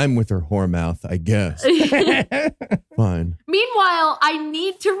spending time with her whore mouth, I guess. Fine. Meanwhile, I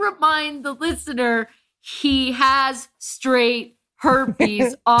need to remind the listener he has straight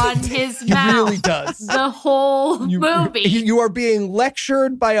herpes on his mouth. He really does. The whole movie. You are being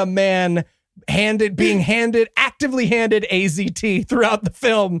lectured by a man actively handed AZT throughout the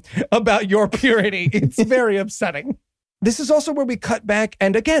film about your purity. It's very upsetting. This is also where we cut back.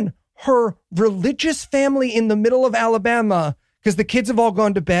 And again, her religious family in the middle of Alabama, because the kids have all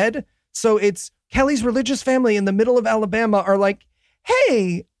gone to bed. So it's Kelly's religious family in the middle of Alabama are like,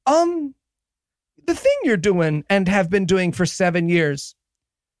 hey, the thing you're doing and have been doing for 7 years,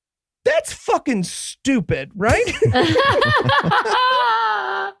 that's fucking stupid, right?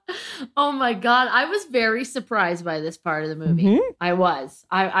 Oh my God. I was very surprised by this part of the movie. Mm-hmm. I was.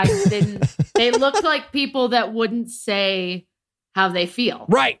 I didn't. They looked like people that wouldn't say how they feel.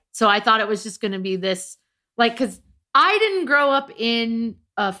 Right. So I thought it was just going to be this, like, because I didn't grow up in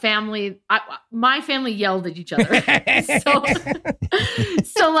a family. My family yelled at each other.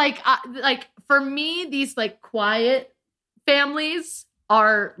 So like for me, these like quiet families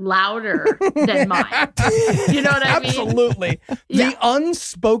are louder than mine. You know what I mean? Absolutely. Yeah. The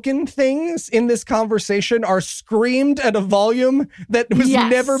unspoken things in this conversation are screamed at a volume that was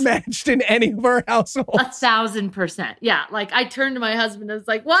never matched in any of our households. 1,000%. Yeah. Like I turned to my husband and was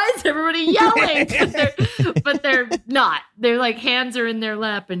like, why is everybody yelling? But they're not. They're like hands are in their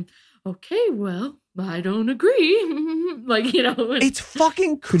lap and okay, well, I don't agree. Like, you know. It's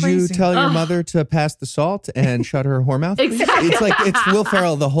fucking Could crazy. you tell your mother to pass the salt and shut her whore mouth, please? Exactly. It's like it's Will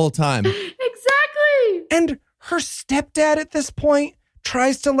Ferrell the whole time. Exactly. And her stepdad at this point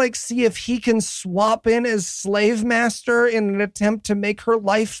tries to like see if he can swap in as slave master in an attempt to make her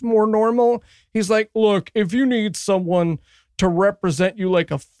life more normal. He's like, look, if you need someone to represent you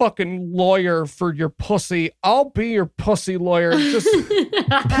like a fucking lawyer for your pussy, I'll be your pussy lawyer. Just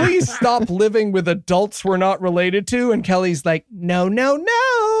please stop living with adults we're not related to. And Kelly's like, no, no,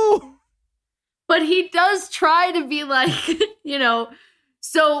 no. But he does try to be like, you know,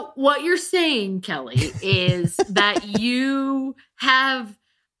 so what you're saying, Kelly, is that you have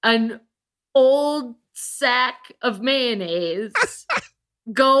an old sack of mayonnaise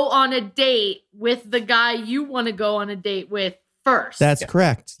go on a date with the guy you want to go on a date with first. That's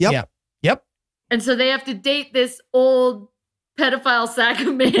correct. Yep. Yep. And so they have to date this old pedophile sack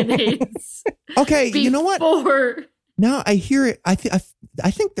of mayonnaise. Okay, you know what? Before Now I hear it. I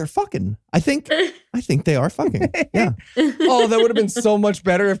think they're fucking. I think they are fucking. Yeah. Oh, that would have been so much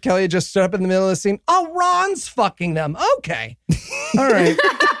better if Kelly had just stood up in the middle of the scene. Oh, Ron's fucking them. Okay. All right.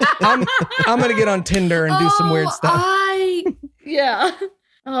 I'm going to get on Tinder and do some weird stuff. Yeah.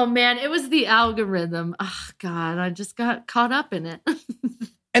 Oh, man. It was the algorithm. Oh, God. I just got caught up in it.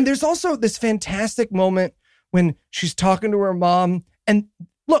 And there's also this fantastic moment when she's talking to her mom. And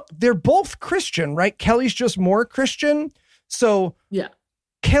look, they're both Christian, right? Kelly's just more Christian. So yeah.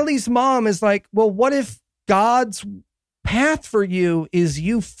 Kelly's mom is like, well, what if God's path for you is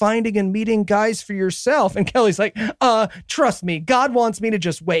you finding and meeting guys for yourself? And Kelly's like, trust me, God wants me to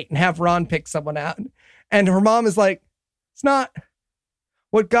just wait and have Ron pick someone out. And her mom is like, it's not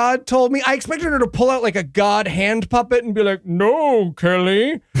what God told me. I expected her to pull out like a God hand puppet and be like, no,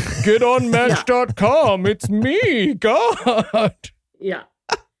 Kelly, get on Match.com. It's me, God. Yeah.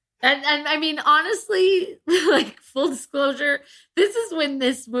 And I mean, honestly, like full disclosure, this is when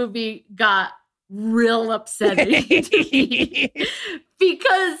this movie got real upsetting to me.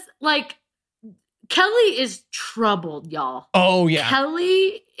 Because like Kelly is troubled, y'all. Oh, yeah.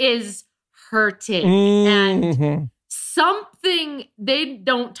 Kelly is hurting. And something, they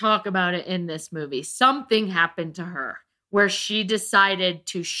don't talk about it in this movie. Something happened to her where she decided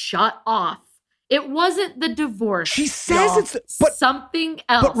to shut off. It wasn't the divorce. She says it's but something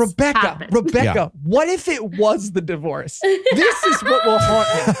else. But Rebecca, happened. What if it was the divorce? This is what will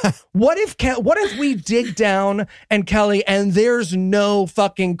haunt me. What if we dig down and Kelly and there's no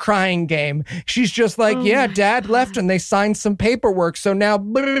fucking crying game? She's just like, yeah, Dad left and they signed some paperwork. So now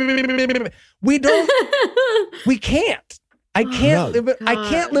we can't. I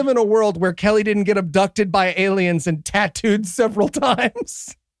can't live in a world where Kelly didn't get abducted by aliens and tattooed several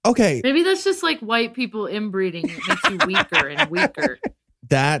times. Okay. Maybe that's just like white people inbreeding. It makes you weaker and weaker.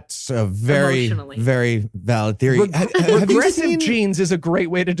 That's a very, very valid theory. Regressive genes is a great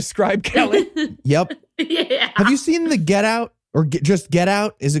way to describe Kelly. Yep. Yeah. Have you seen The Get Out or just Get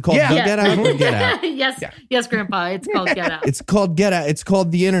Out? Is it called The Get Out or Get Out? Yes, Grandpa. It's called Get Out. It's called Get Out. It's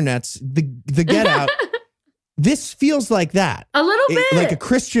called The Internet's The Get Out. This feels like that. A little bit. Like a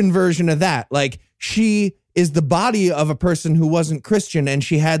Christian version of that. Like she is the body of a person who wasn't Christian and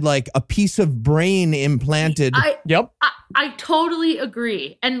she had like a piece of brain implanted. I totally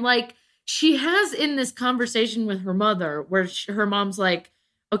agree. And like she has in this conversation with her mother where her mom's like,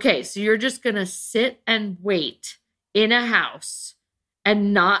 okay, so you're just going to sit and wait in a house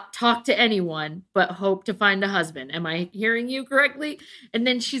and not talk to anyone, but hope to find a husband. Am I hearing you correctly? And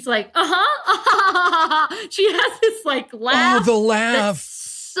then she's like, she has this like laugh. Oh, the laugh.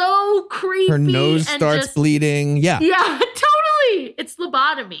 So creepy. Her nose starts bleeding. Yeah. Yeah, totally. It's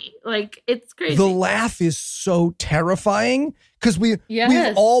lobotomy. Like, it's crazy. The laugh is so terrifying because we've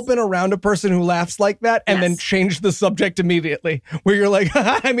all been around a person who laughs like that and then change the subject immediately. Where you're like,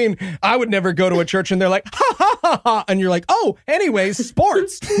 I mean, I would never go to a church and they're like, ha, ha, ha, ha. And you're like, oh, anyways,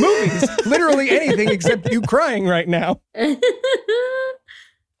 sports, movies, literally anything except you crying right now.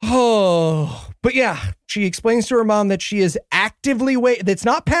 Oh, but yeah, she explains to her mom that she is actively waiting. That's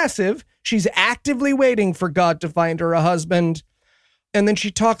not passive. She's actively waiting for God to find her a husband. And then she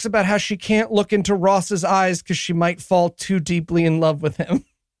talks about how she can't look into Ross's eyes because she might fall too deeply in love with him.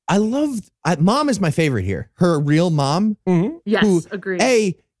 Mom is my favorite here. Her real mom. Mm-hmm. Yes,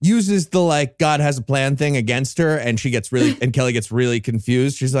 agreed. Uses the like God has a plan thing against her and she gets really, and Kelly gets really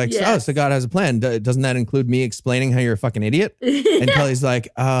confused. She's like, oh, so God has a plan. Doesn't that include me explaining how you're a fucking idiot? And Kelly's like,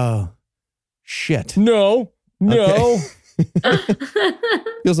 oh, shit. No. Okay.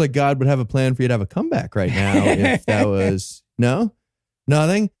 Feels like God would have a plan for you to have a comeback right now if that was, no?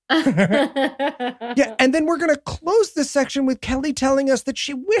 Nothing? Yeah, and then we're going to close this section with Kelly telling us that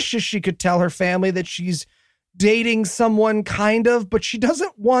she wishes she could tell her family that she's dating someone, kind of, but she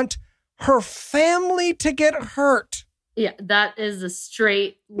doesn't want her family to get hurt. Yeah, that is a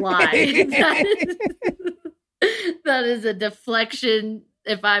straight lie. That is a deflection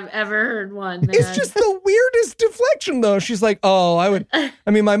if I've ever heard one, man. It's just the weirdest deflection, though. She's like,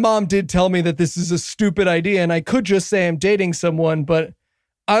 my mom did tell me that this is a stupid idea, and I could just say I'm dating someone, but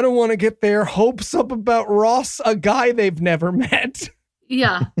I don't want to get their hopes up about Ross, a guy they've never met.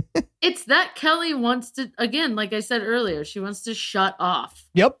 Yeah. It's that Kelly wants to, again, like I said earlier, she wants to shut off.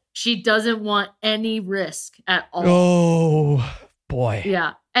 Yep. She doesn't want any risk at all. Oh, boy.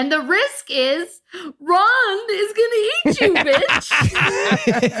 Yeah. And the risk is Ron is going to eat you, bitch.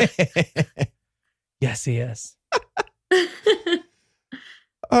 Yes, he is.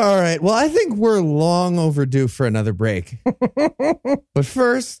 All right. Well, I think we're long overdue for another break. But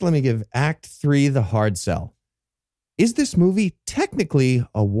first, let me give Act 3 the hard sell. Is this movie technically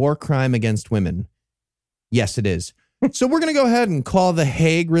a war crime against women? Yes, it is. So we're going to go ahead and call The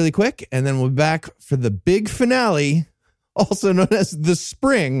Hague really quick, and then we'll be back for the big finale, also known as the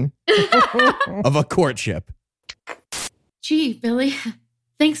spring of a courtship. Gee, Billy,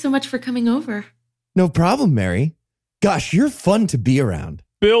 thanks so much for coming over. No problem, Mary. Gosh, you're fun to be around.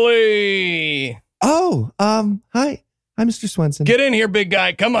 Billy! Oh, hi. Hi, Mr. Swenson. Get in here, big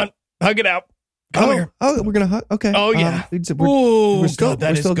guy. Come on. Hug it out. Come here. Oh, we're going to hug? Okay. Oh, yeah. We're still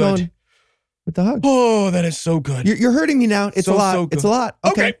good. going with the hug. Oh, that is so good. You're hurting me now. It's So, a lot. so good. It's a lot.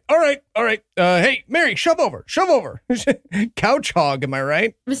 Okay. All right. Hey, Mary, shove over. Couch hog, am I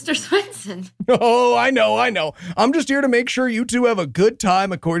right? Mr. Swenson. Oh, I know. I'm just here to make sure you two have a good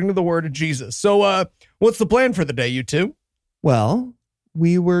time according to the word of Jesus. So, what's the plan for the day, you two? Well,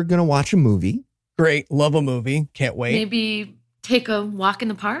 we were going to watch a movie. Great. Love a movie. Can't wait. Maybe take a walk in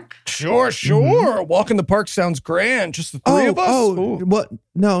the park? Sure. Mm-hmm. Walk in the park sounds grand. Just the three of us? Oh, what?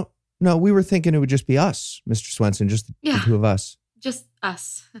 No, we were thinking it would just be us, Mr. Swenson, just the two of us. Just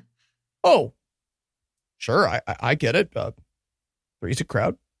us. Oh, sure. I get it. Three's a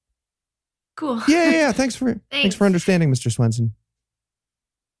crowd. Cool. Yeah. Thanks for understanding, Mr. Swenson.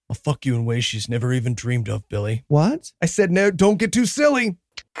 I'll fuck you in ways she's never even dreamed of, Billy. What? I said no, don't get too silly.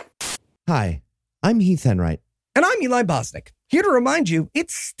 Hi, I'm Heath Enright. And I'm Eli Bosnick, here to remind you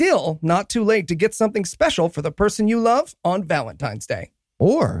it's still not too late to get something special for the person you love on Valentine's Day.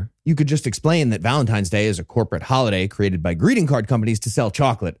 Or you could just explain that Valentine's Day is a corporate holiday created by greeting card companies to sell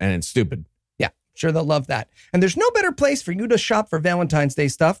chocolate, and it's stupid. Yeah, sure, they'll love that. And there's no better place for you to shop for Valentine's Day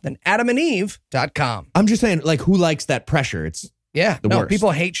stuff than AdamandEve.com. I'm just saying, like, who likes that pressure? It's the worst.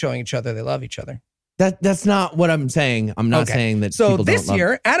 People hate showing each other they love each other. That's not what I'm saying. I'm not saying that people don't love. So this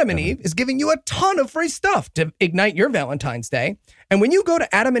year, Adam and Eve is giving you a ton of free stuff to ignite your Valentine's Day. And when you go to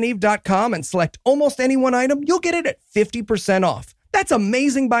AdamandEve.com and select almost any one item, you'll get it at 50% off. That's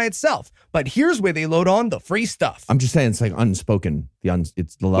amazing by itself. But here's where they load on the free stuff. I'm just saying it's like unspoken.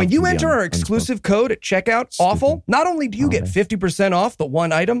 It's the love. When you enter our exclusive code at checkout, Awful, not only do you get 50% off the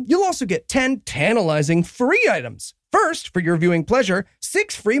one item, you'll also get 10 tantalizing free items. First, for your viewing pleasure,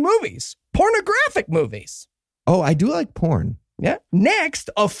 6 free movies. Pornographic movies. Oh, I do like porn. Yeah. Next,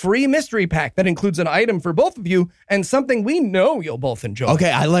 a free mystery pack that includes an item for both of you and something we know you'll both enjoy. Okay,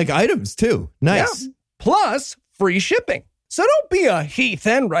 I like items too. Nice. Yeah. Plus, free shipping. So don't be a Heath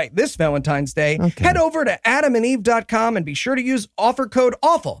Enright this Valentine's Day. Okay. Head over to AdamandEve.com and be sure to use offer code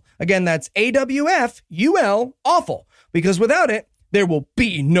AWFUL. Again, that's AWFUL, AWFUL. Because without it, there will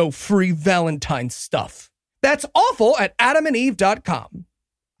be no free Valentine's stuff. That's AWFUL at AdamandEve.com.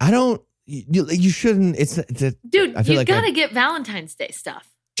 You shouldn't. Dude, you gotta get Valentine's Day stuff.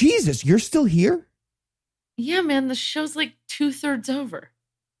 Jesus, you're still here? Yeah, man, the show's like 2/3 over.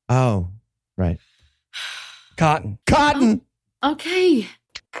 Oh, right. Cotton. Oh, okay.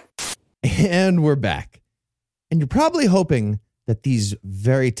 And we're back. And you're probably hoping that these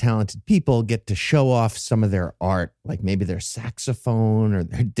very talented people get to show off some of their art, like maybe their saxophone or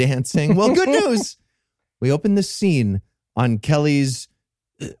their dancing. Well, good news. We open this scene on Kelly's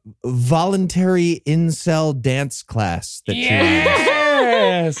voluntary incel dance class that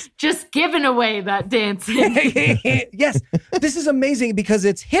yes. Just giving away that dancing. Yes. This is amazing because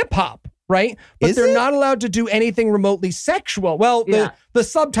it's hip hop, right? But they're not allowed to do anything remotely sexual. Well, the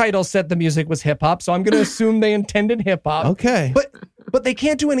subtitle said the music was hip hop, so I'm going to assume they intended hip hop. Okay. But they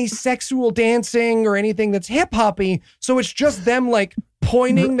can't do any sexual dancing or anything that's hip hoppy, so it's just them like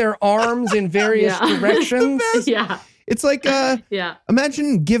pointing their arms in various directions. Yeah. It's like,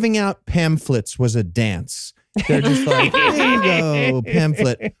 imagine giving out pamphlets was a dance. They're just like, here you go,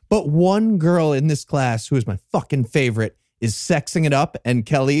 pamphlet. But one girl in this class, who is my fucking favorite, is sexing it up, and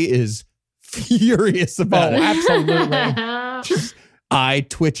Kelly is furious about it. Absolutely. Just eye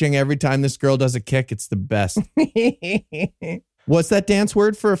twitching every time this girl does a kick. It's the best. What's that dance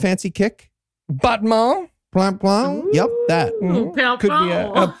word for a fancy kick? Battement. Plan, plan. Yep, that. Could be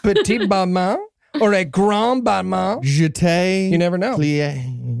a petit battement or a grand battement. Jeté. You never know.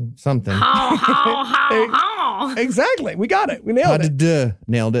 Plie, something. Exactly. We got it. We nailed it.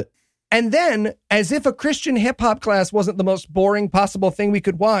 Nailed it. And then, as if a Christian hip-hop class wasn't the most boring possible thing we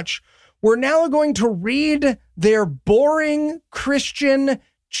could watch, we're now going to read their boring Christian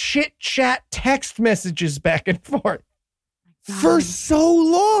chit-chat text messages back and forth. For so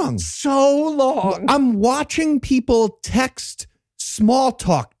long. So long. I'm watching people text small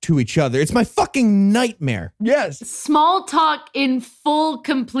talk to each other. It's my fucking nightmare. Yes. Small talk in full,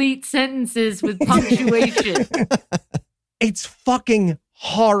 complete sentences with punctuation. It's fucking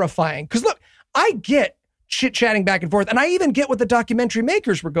horrifying. Because look, I get chit-chatting back and forth, and I even get what the documentary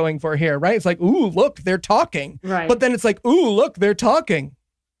makers were going for here, right? It's like, ooh, look, they're talking. Right. But then it's like, ooh, look, they're talking.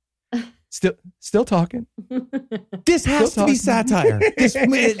 Still talking. This has to be satire. This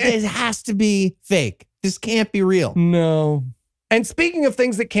has to be fake. This can't be real. No. And speaking of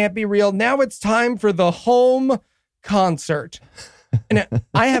things that can't be real, now it's time for the home concert. And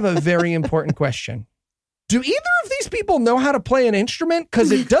I have a very important question. Do either of these people know how to play an instrument?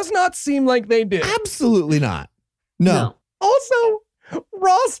 Because it does not seem like they do. Absolutely not. No. Also,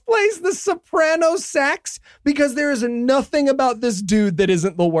 Ross plays the soprano sax because there is nothing about this dude that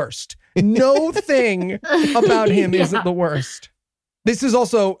isn't the worst. No thing about him isn't the worst. This is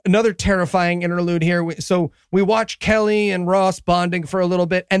also another terrifying interlude here. So we watch Kelly and Ross bonding for a little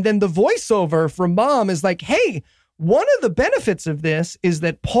bit, and then the voiceover from Mom is like, hey, one of the benefits of this is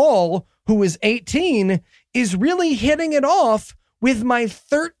that Paul, who is 18, is really hitting it off with my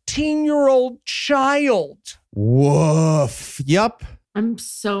 13-year-old child. Woof. Yup. I'm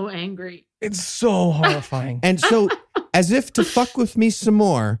so angry. It's so horrifying. And so, as if to fuck with me some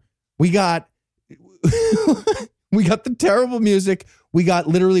more, we got the terrible music. We got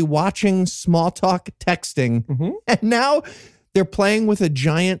literally watching small talk texting. Mm-hmm. And now they're playing with a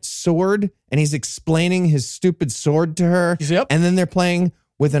giant sword, and he's explaining his stupid sword to her. Yep. And then they're playing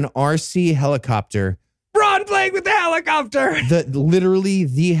with an RC helicopter. Ron playing with the helicopter. Literally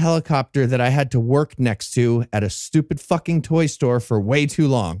the helicopter that I had to work next to at a stupid fucking toy store for way too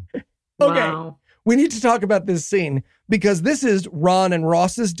long. Okay. Wow. We need to talk about this scene because this is Ron and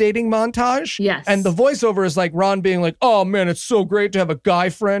Ross's dating montage. Yes. And the voiceover is like Ron being like, oh man, it's so great to have a guy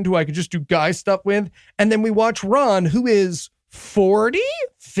friend who I could just do guy stuff with. And then we watch Ron, who is 40,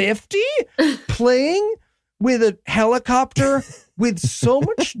 50, playing with a helicopter with so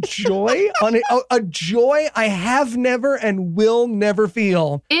much joy on it. A joy I have never and will never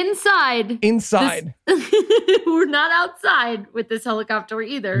feel. Inside. We're not outside with this helicopter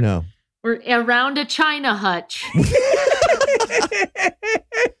either. No. We're around a China hutch.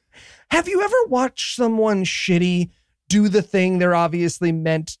 Have you ever watched someone shitty do the thing they're obviously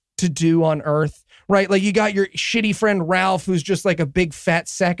meant to do on Earth? Right? Like you got your shitty friend Ralph, who's just like a big fat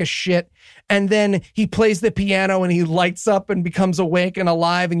sack of shit. And then he plays the piano and he lights up and becomes awake and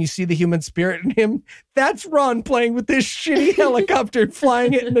alive. And you see the human spirit in him. That's Ron playing with this shitty helicopter,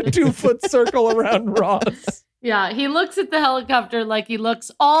 flying it in a 2-foot circle around Ross. Yeah, he looks at the helicopter like he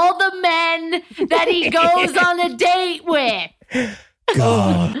looks all the men that he goes on a date with.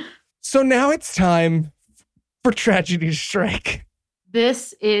 God. So now it's time for Tragedy to Strike.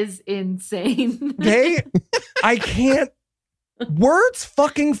 This is insane. I can't. Words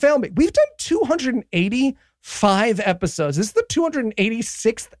fucking fail me. We've done 285 episodes. This is the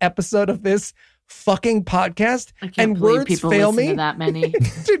 286th episode of this fucking podcast. I can't and believe words people fail listen me to that many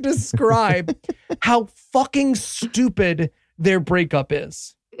to describe how fucking stupid their breakup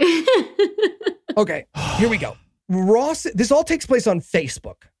is. Okay, here we go. Ross, this all takes place on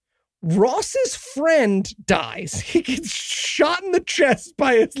Facebook. Ross's friend dies. He gets shot in the chest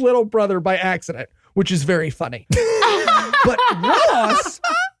by his little brother by accident, which is very funny. But Ross,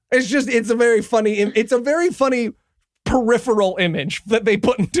 it's a very funny peripheral image that they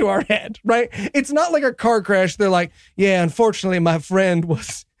put into our head, right? It's not like a car crash. They're like, yeah, unfortunately, my friend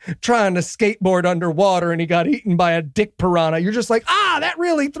was trying to skateboard underwater and he got eaten by a dick piranha. You're just like, that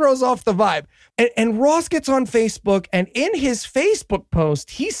really throws off the vibe. And Ross gets on Facebook, and in his Facebook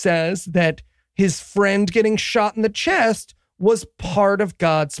post, he says that his friend getting shot in the chest was part of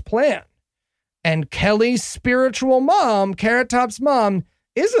God's plan. And Kelly's spiritual mom, Carrot Top's mom,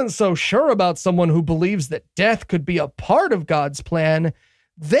 isn't so sure about someone who believes that death could be a part of God's plan.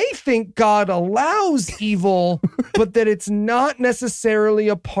 They think God allows evil, but that it's not necessarily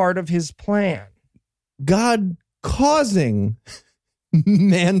a part of his plan. God causing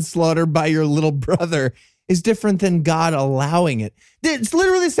manslaughter by your little brother is different than God allowing it. It's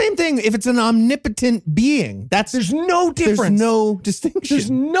literally the same thing if it's an omnipotent being. There's no difference. There's no distinction.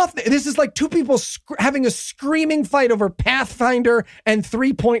 There's nothing. This is like two people having a screaming fight over Pathfinder and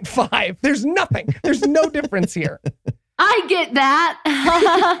 3.5. There's nothing. There's no difference here. I get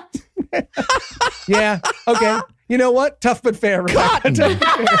that. Yeah. Okay. You know what? Tough but fair. Rebecca. Tough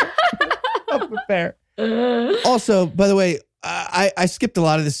but fair. Also, by the way, I skipped a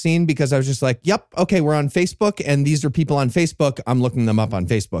lot of the scene because I was just like, yep, okay, we're on Facebook, and these are people on Facebook. I'm looking them up on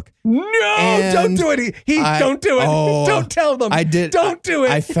Facebook. No, don't do it. Don't do it. Don't tell them. I did. Don't do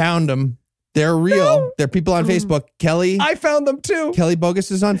it. I found them. They're real. No. They're people on Facebook. Kelly. I found them too. Kelly Bogus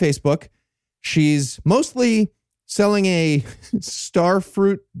is on Facebook. She's mostly selling a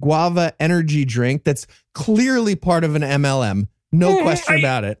starfruit guava energy drink that's clearly part of an MLM. No question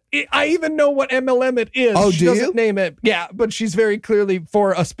about it. I even know what MLM it is. Oh, she doesn't name it. Yeah, but she's very clearly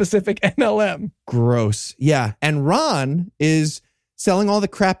for a specific MLM. Gross. Yeah. And Ron is selling all the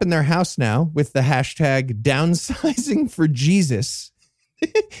crap in their house now with the hashtag downsizing for Jesus.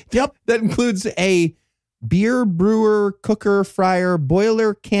 Yep. That includes a beer brewer, cooker, fryer,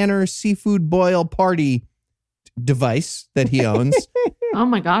 boiler, canner, seafood boil party device that he owns. Oh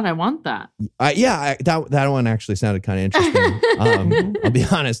my God, I want that. That one actually sounded kind of interesting. I'll be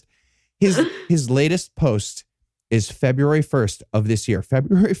honest. His latest post is February 1st of this year.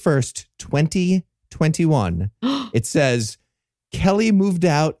 February 1st, 2021. It says, Kelly moved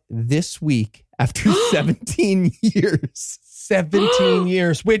out this week after 17 years. 17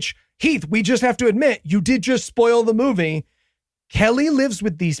 years, which, Heath, we just have to admit, you did just spoil the movie. Kelly lives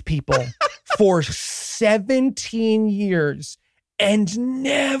with these people for 17 years and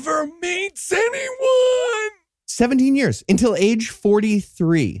never meets anyone. 17 years until age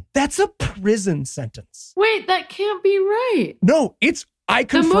 43. That's a prison sentence. Wait, that can't be right. No, I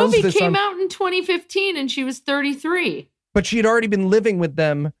confirmed the movie this came out in 2015 and she was 33. But she had already been living with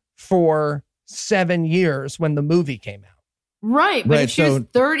them for 7 years when the movie came out. Right, but if she was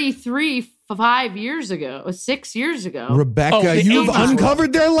 33 5 years ago, 6 years ago. Rebecca, you've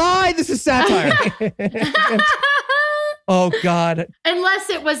uncovered their lie. This is satire. Oh, God.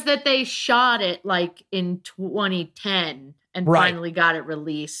 Unless it was that they shot it like in 2010 and finally got it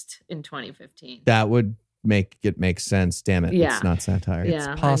released in 2015. That would make it make sense. Damn it. Yeah. It's not satire.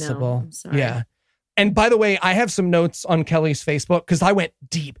 Yeah, it's possible. I'm sorry. Yeah. And by the way, I have some notes on Kelly's Facebook because I went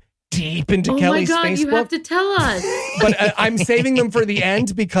deep into Kelly's Facebook. Oh my God, you have to tell us. But I'm saving them for the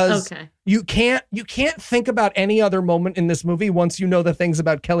end because you can't think about any other moment in this movie once you know the things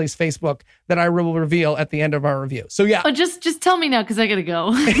about Kelly's Facebook that I will reveal at the end of our review. So yeah. Oh, just tell me now because I gotta go.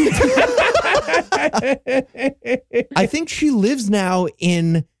 I think she lives now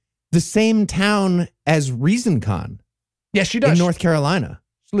in the same town as ReasonCon. Yes, she does. In North Carolina.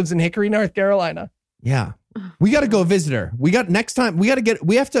 She lives in Hickory, North Carolina. Yeah. We got to go visit her. We have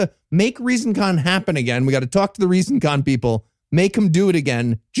to make ReasonCon happen again. We got to talk to the ReasonCon people, make them do it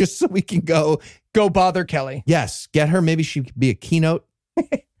again just so we can go bother Kelly. Yes. Get her. Maybe she could be a keynote.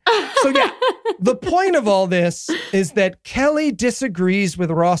 So yeah, the point of all this is that Kelly disagrees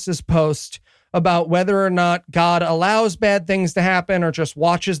with Ross's post about whether or not God allows bad things to happen or just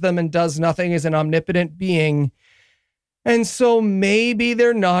watches them and does nothing as an omnipotent being. And so maybe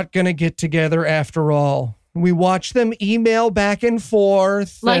they're not going to get together after all. We watch them email back and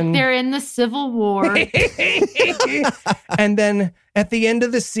forth. Like they're in the Civil War. And then at the end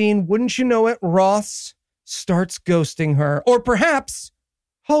of the scene, wouldn't you know it, Ross starts ghosting her. Or perhaps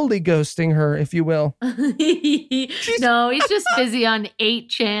holy ghosting her, if you will. No, he's just busy on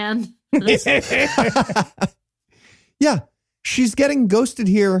 8chan. Yeah, she's getting ghosted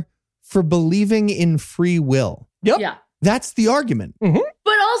here for believing in free will. Yep. Yeah. That's the argument. Mm-hmm.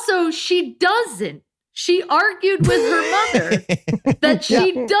 But also, she doesn't. She argued with her mother that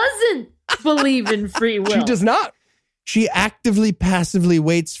she doesn't believe in free will. She does not. She actively, passively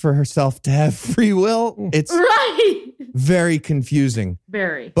waits for herself to have free will. It's right. Very confusing.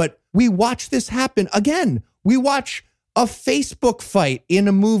 Very. But we watch this happen again. We watch a Facebook fight in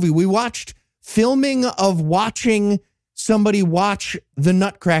a movie. We watched filming of watching somebody watch The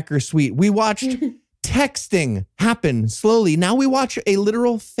Nutcracker Suite. We watched texting happen slowly. Now we watch a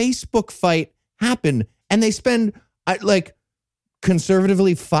literal Facebook fight happen, and they spend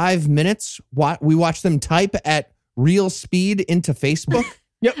conservatively 5 minutes. We watch them type at real speed into Facebook.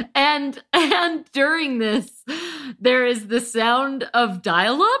 Yep. And during this, there is the sound of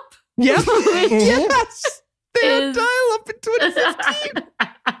dial-up. Yeah. Yes. They had dial-up in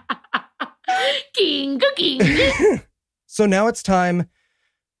 2015. King. So now it's time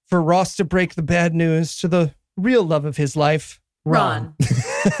for Ross to break the bad news to the real love of his life, Ron.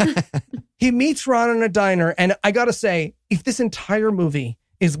 He meets Ron in a diner, and I gotta say, if this entire movie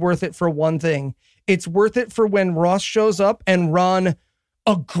is worth it for one thing, it's worth it for when Ross shows up and Ron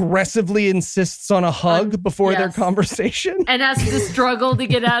aggressively insists on a hug before their conversation. And has to struggle to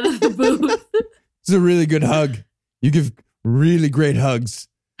get out of the booth. It's a really good hug. You give really great hugs.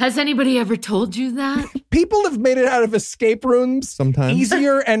 Has anybody ever told you that? People have made it out of escape rooms sometimes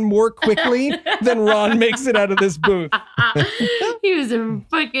easier and more quickly than Ron makes it out of this booth. He was a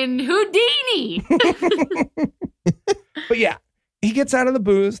fucking Houdini. But yeah, he gets out of the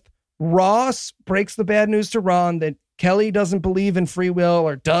booth. Ross breaks the bad news to Ron that Kelly doesn't believe in free will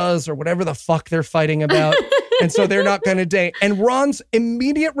or does or whatever the fuck they're fighting about. And so they're not going to date. And Ron's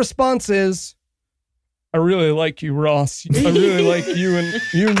immediate response is, I really like you, Ross. I really like you, and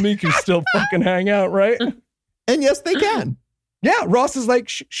you and me can still fucking hang out, right? And yes, they can. Yeah, Ross is like,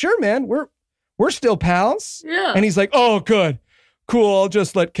 sure, man, we're still pals. Yeah. And he's like, oh, good, cool. I'll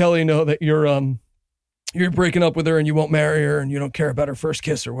just let Kelly know that you're breaking up with her and you won't marry her and you don't care about her first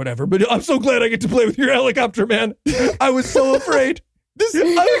kiss or whatever. But I'm so glad I get to play with your helicopter, man. I was so afraid. I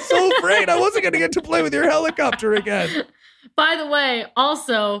was so afraid I wasn't going to get to play with your helicopter again. By the way,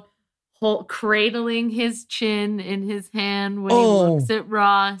 also cradling his chin in his hand when he looks at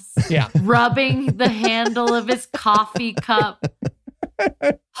Ross. Yeah. Rubbing the handle of his coffee cup.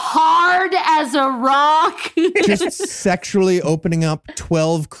 Hard as a rock. Just sexually opening up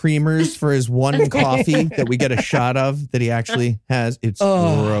 12 creamers for his one coffee that we get a shot of that he actually has. It's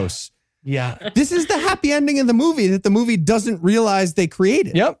gross. Yeah. This is the happy ending of the movie that the movie doesn't realize they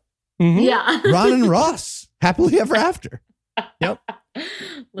created. Yep. Mm-hmm. Yeah. Ron and Ross, happily ever after. Yep.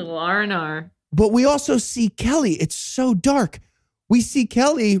 Little R&R. But we also see Kelly. It's so dark. We see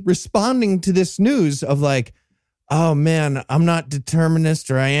Kelly responding to this news of like, oh man, I'm not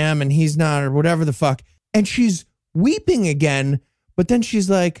determinist, or I am and he's not, or whatever the fuck. And she's weeping again. But then she's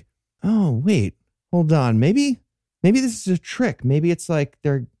like, oh, wait, hold on. Maybe this is a trick. Maybe it's like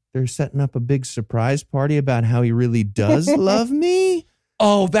they're setting up a big surprise party about how he really does love me.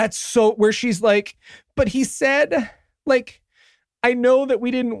 Oh, that's so where she's like, but he said, like, I know that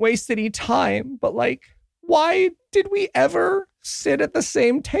we didn't waste any time, but like, why did we ever sit at the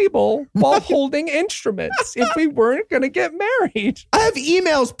same table while holding instruments if we weren't going to get married? I have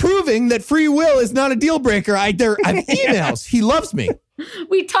emails proving that free will is not a deal breaker. I have emails. He loves me.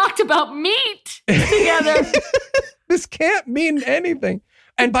 We talked about meat together. This can't mean anything.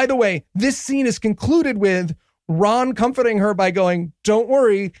 And by the way, this scene is concluded with Ron comforting her by going, don't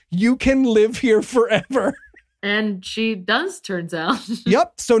worry, you can live here forever. And she does, turns out.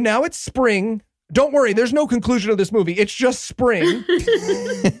 Yep. So now it's spring. Don't worry, there's no conclusion of this movie. It's just spring.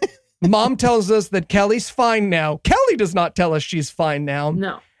 Mom tells us that Kelly's fine now. Kelly does not tell us she's fine now.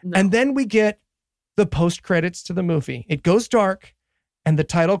 No. And then we get the post credits to the movie. It goes dark, and the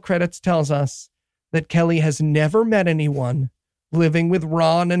title credits tells us that Kelly has never met anyone living with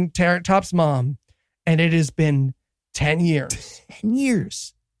Ron and Carrot Top's mom, and it has been 10 years. 10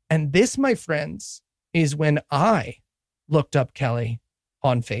 years. And this, my friends, is when I looked up Kelly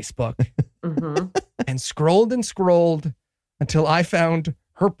on Facebook and scrolled until I found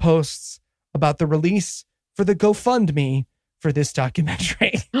her posts about the release for the GoFundMe for this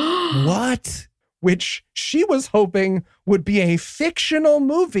documentary. What? Which she was hoping would be a fictional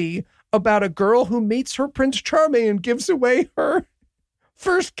movie about a girl who meets her Prince Charming and gives away her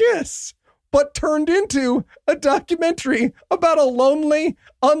first kiss, but turned into a documentary about a lonely,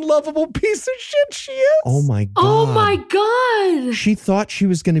 unlovable piece of shit she is. Oh my God. Oh my God. She thought she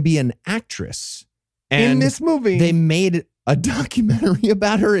was going to be an actress. In this movie. They made a documentary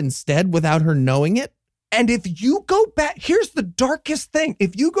about her instead without her knowing it. And if you go back, here's the darkest thing.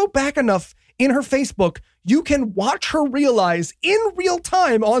 If you go back enough in her Facebook, you can watch her realize in real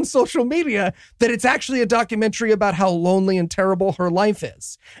time on social media that it's actually a documentary about how lonely and terrible her life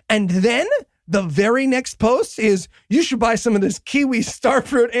is. And then the very next post is, you should buy some of this kiwi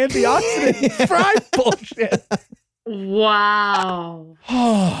starfruit antioxidant fried bullshit. Wow.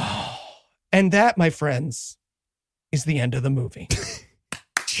 And that, my friends, is the end of the movie.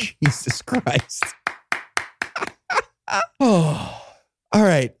 Jesus Christ. Oh. All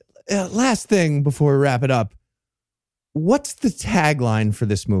right. Last thing before we wrap it up. What's the tagline for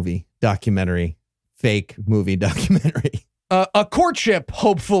this movie documentary? Fake movie documentary. A courtship,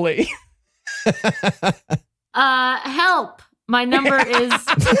 hopefully. Help. My number is...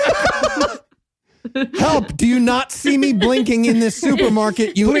 Help. Do you not see me blinking in this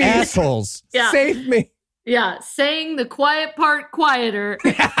supermarket, you Please. assholes? Yeah. Save me. Yeah, saying the quiet part quieter.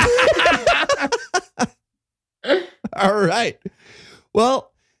 All right.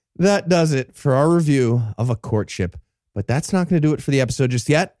 Well, that does it for our review of A Courtship. But that's not going to do it for the episode just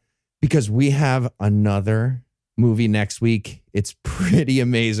yet, because we have another movie next week. It's pretty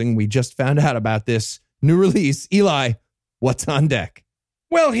amazing. We just found out about this new release. Eli, what's on deck?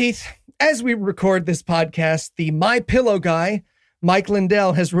 Well, Heath, as we record this podcast, the My Pillow guy, Mike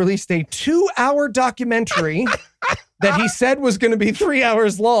Lindell, has released a 2-hour documentary that he said was going to be 3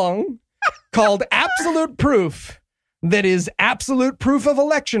 hours long called Absolute Proof. That is absolute proof of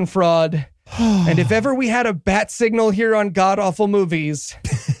election fraud. And if ever we had a bat signal here on God Awful Movies,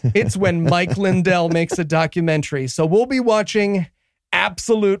 it's when Mike Lindell makes a documentary. So we'll be watching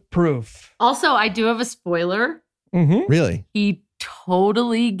Absolute Proof. Also, I do have a spoiler. Mm-hmm. Really? He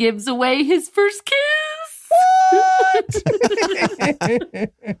totally gives away his first kiss. What?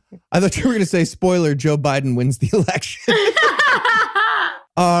 I thought you were going to say, spoiler, Joe Biden wins the election.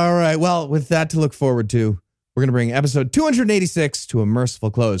 All right. Well, with that to look forward to, we're going to bring episode 286 to a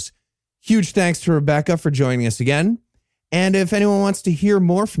merciful close. Huge thanks to Rebecca for joining us again. And if anyone wants to hear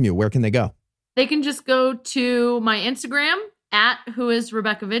more from you, where can they go? They can just go to my Instagram at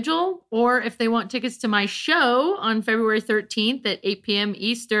whoisRebeccaVigil, or if they want tickets to my show on February 13th at 8 p.m.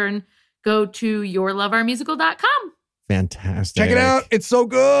 Eastern, go to yourloveourmusical.com. Fantastic. Check it out. It's so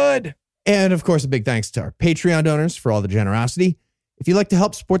good. And of course, a big thanks to our Patreon donors for all the generosity. If you'd like to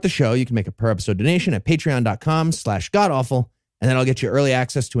help support the show, you can make a per episode donation at patreon.com/godawful, and that'll get you early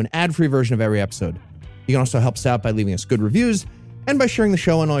access to an ad-free version of every episode. You can also help us out by leaving us good reviews and by sharing the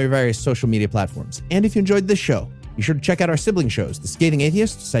show on all your various social media platforms. And if you enjoyed this show, be sure to check out our sibling shows, The Scathing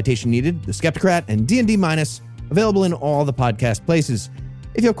Atheist, Citation Needed, The Skeptocrat, and D&D Minus, available in all the podcast places.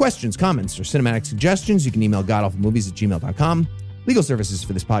 If you have questions, comments, or cinematic suggestions, you can email godawfulmovies@gmail.com. Legal services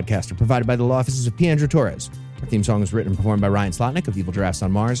for this podcast are provided by the law offices of P. Andrew Torres. Our theme song was written and performed by Ryan Slotnick of Evil Giraffes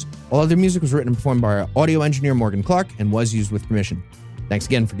on Mars. All other music was written and performed by our audio engineer, Morgan Clark, and was used with permission. Thanks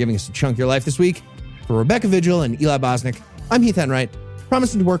again for giving us a chunk of your life this week. For Rebecca Vigil and Eli Bosnick, I'm Heath Enright,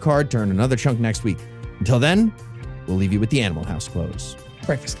 promising to work hard to earn another chunk next week. Until then, we'll leave you with the Animal House close.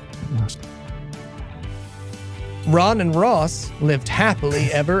 Breakfast. Ron and Ross lived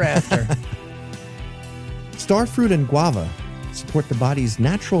happily ever after. Starfruit and guava support the body's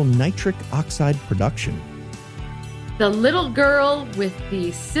natural nitric oxide production. The little girl with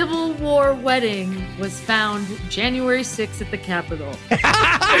the Civil War wedding was found January 6th at the Capitol.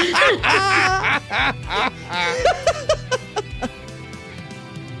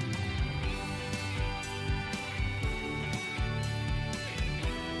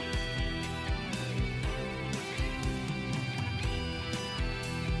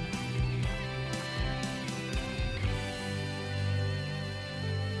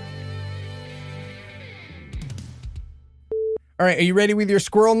 All right, are you ready with your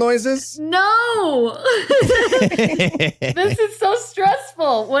squirrel noises? No! This is so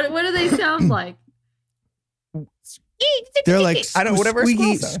stressful. What do they sound like? They're like whatever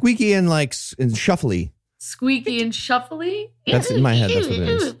squeaky and like and shuffly. Squeaky and shuffly? That's in my head. That's what it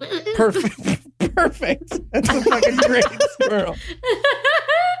is. Perfect. That's a fucking great squirrel.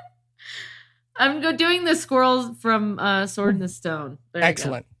 I'm doing the squirrels from Sword in the Stone. There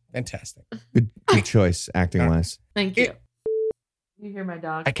Excellent. Fantastic. Good choice, acting wise. Thank you. You hear my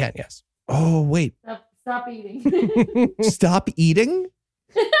dog? I can, yes. Oh, wait. Stop eating. Stop eating?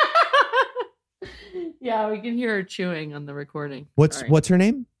 Yeah, we can hear her chewing on the recording. What's her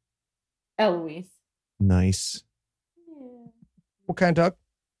name? Eloise. Nice. Yeah. What kind of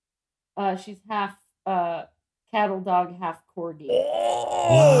dog? She's half cattle dog, half corgi.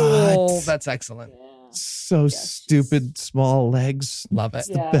 Oh, What? that's excellent. Yeah. So stupid, small legs. Love it. It's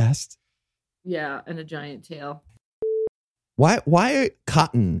the best. Yeah, and a giant tail. Why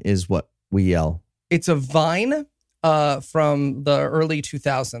cotton is what we yell? It's a vine from the early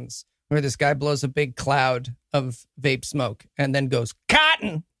 2000s where this guy blows a big cloud of vape smoke and then goes,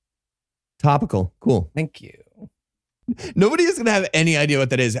 cotton. Topical. Cool. Thank you. Nobody is going to have any idea what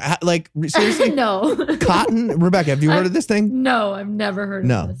that is. Like, seriously? No. Cotton? Rebecca, have you heard of this thing? No, I've never heard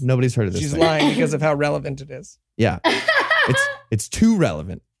of this. Nobody's heard of this She's thing. lying because of how relevant it is. Yeah. It's too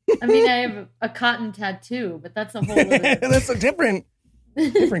relevant. I mean, I have a cotton tattoo, but that's a whole other... That's a different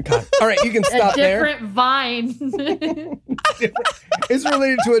cotton. All right, you can stop there. A different vine. It's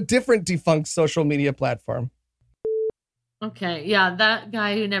related to a different defunct social media platform. Okay, yeah, that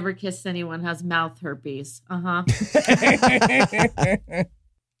guy who never kissed anyone has mouth herpes. Uh-huh.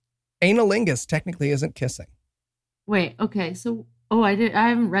 Analingus technically isn't kissing. Wait, okay, so... Oh, I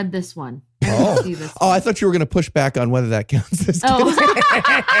haven't read this one. I thought you were going to push back on whether that counts as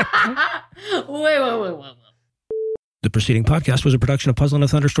Wait. The preceding podcast was a production of Puzzle and a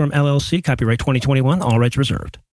Thunderstorm, LLC. Copyright 2021. All rights reserved.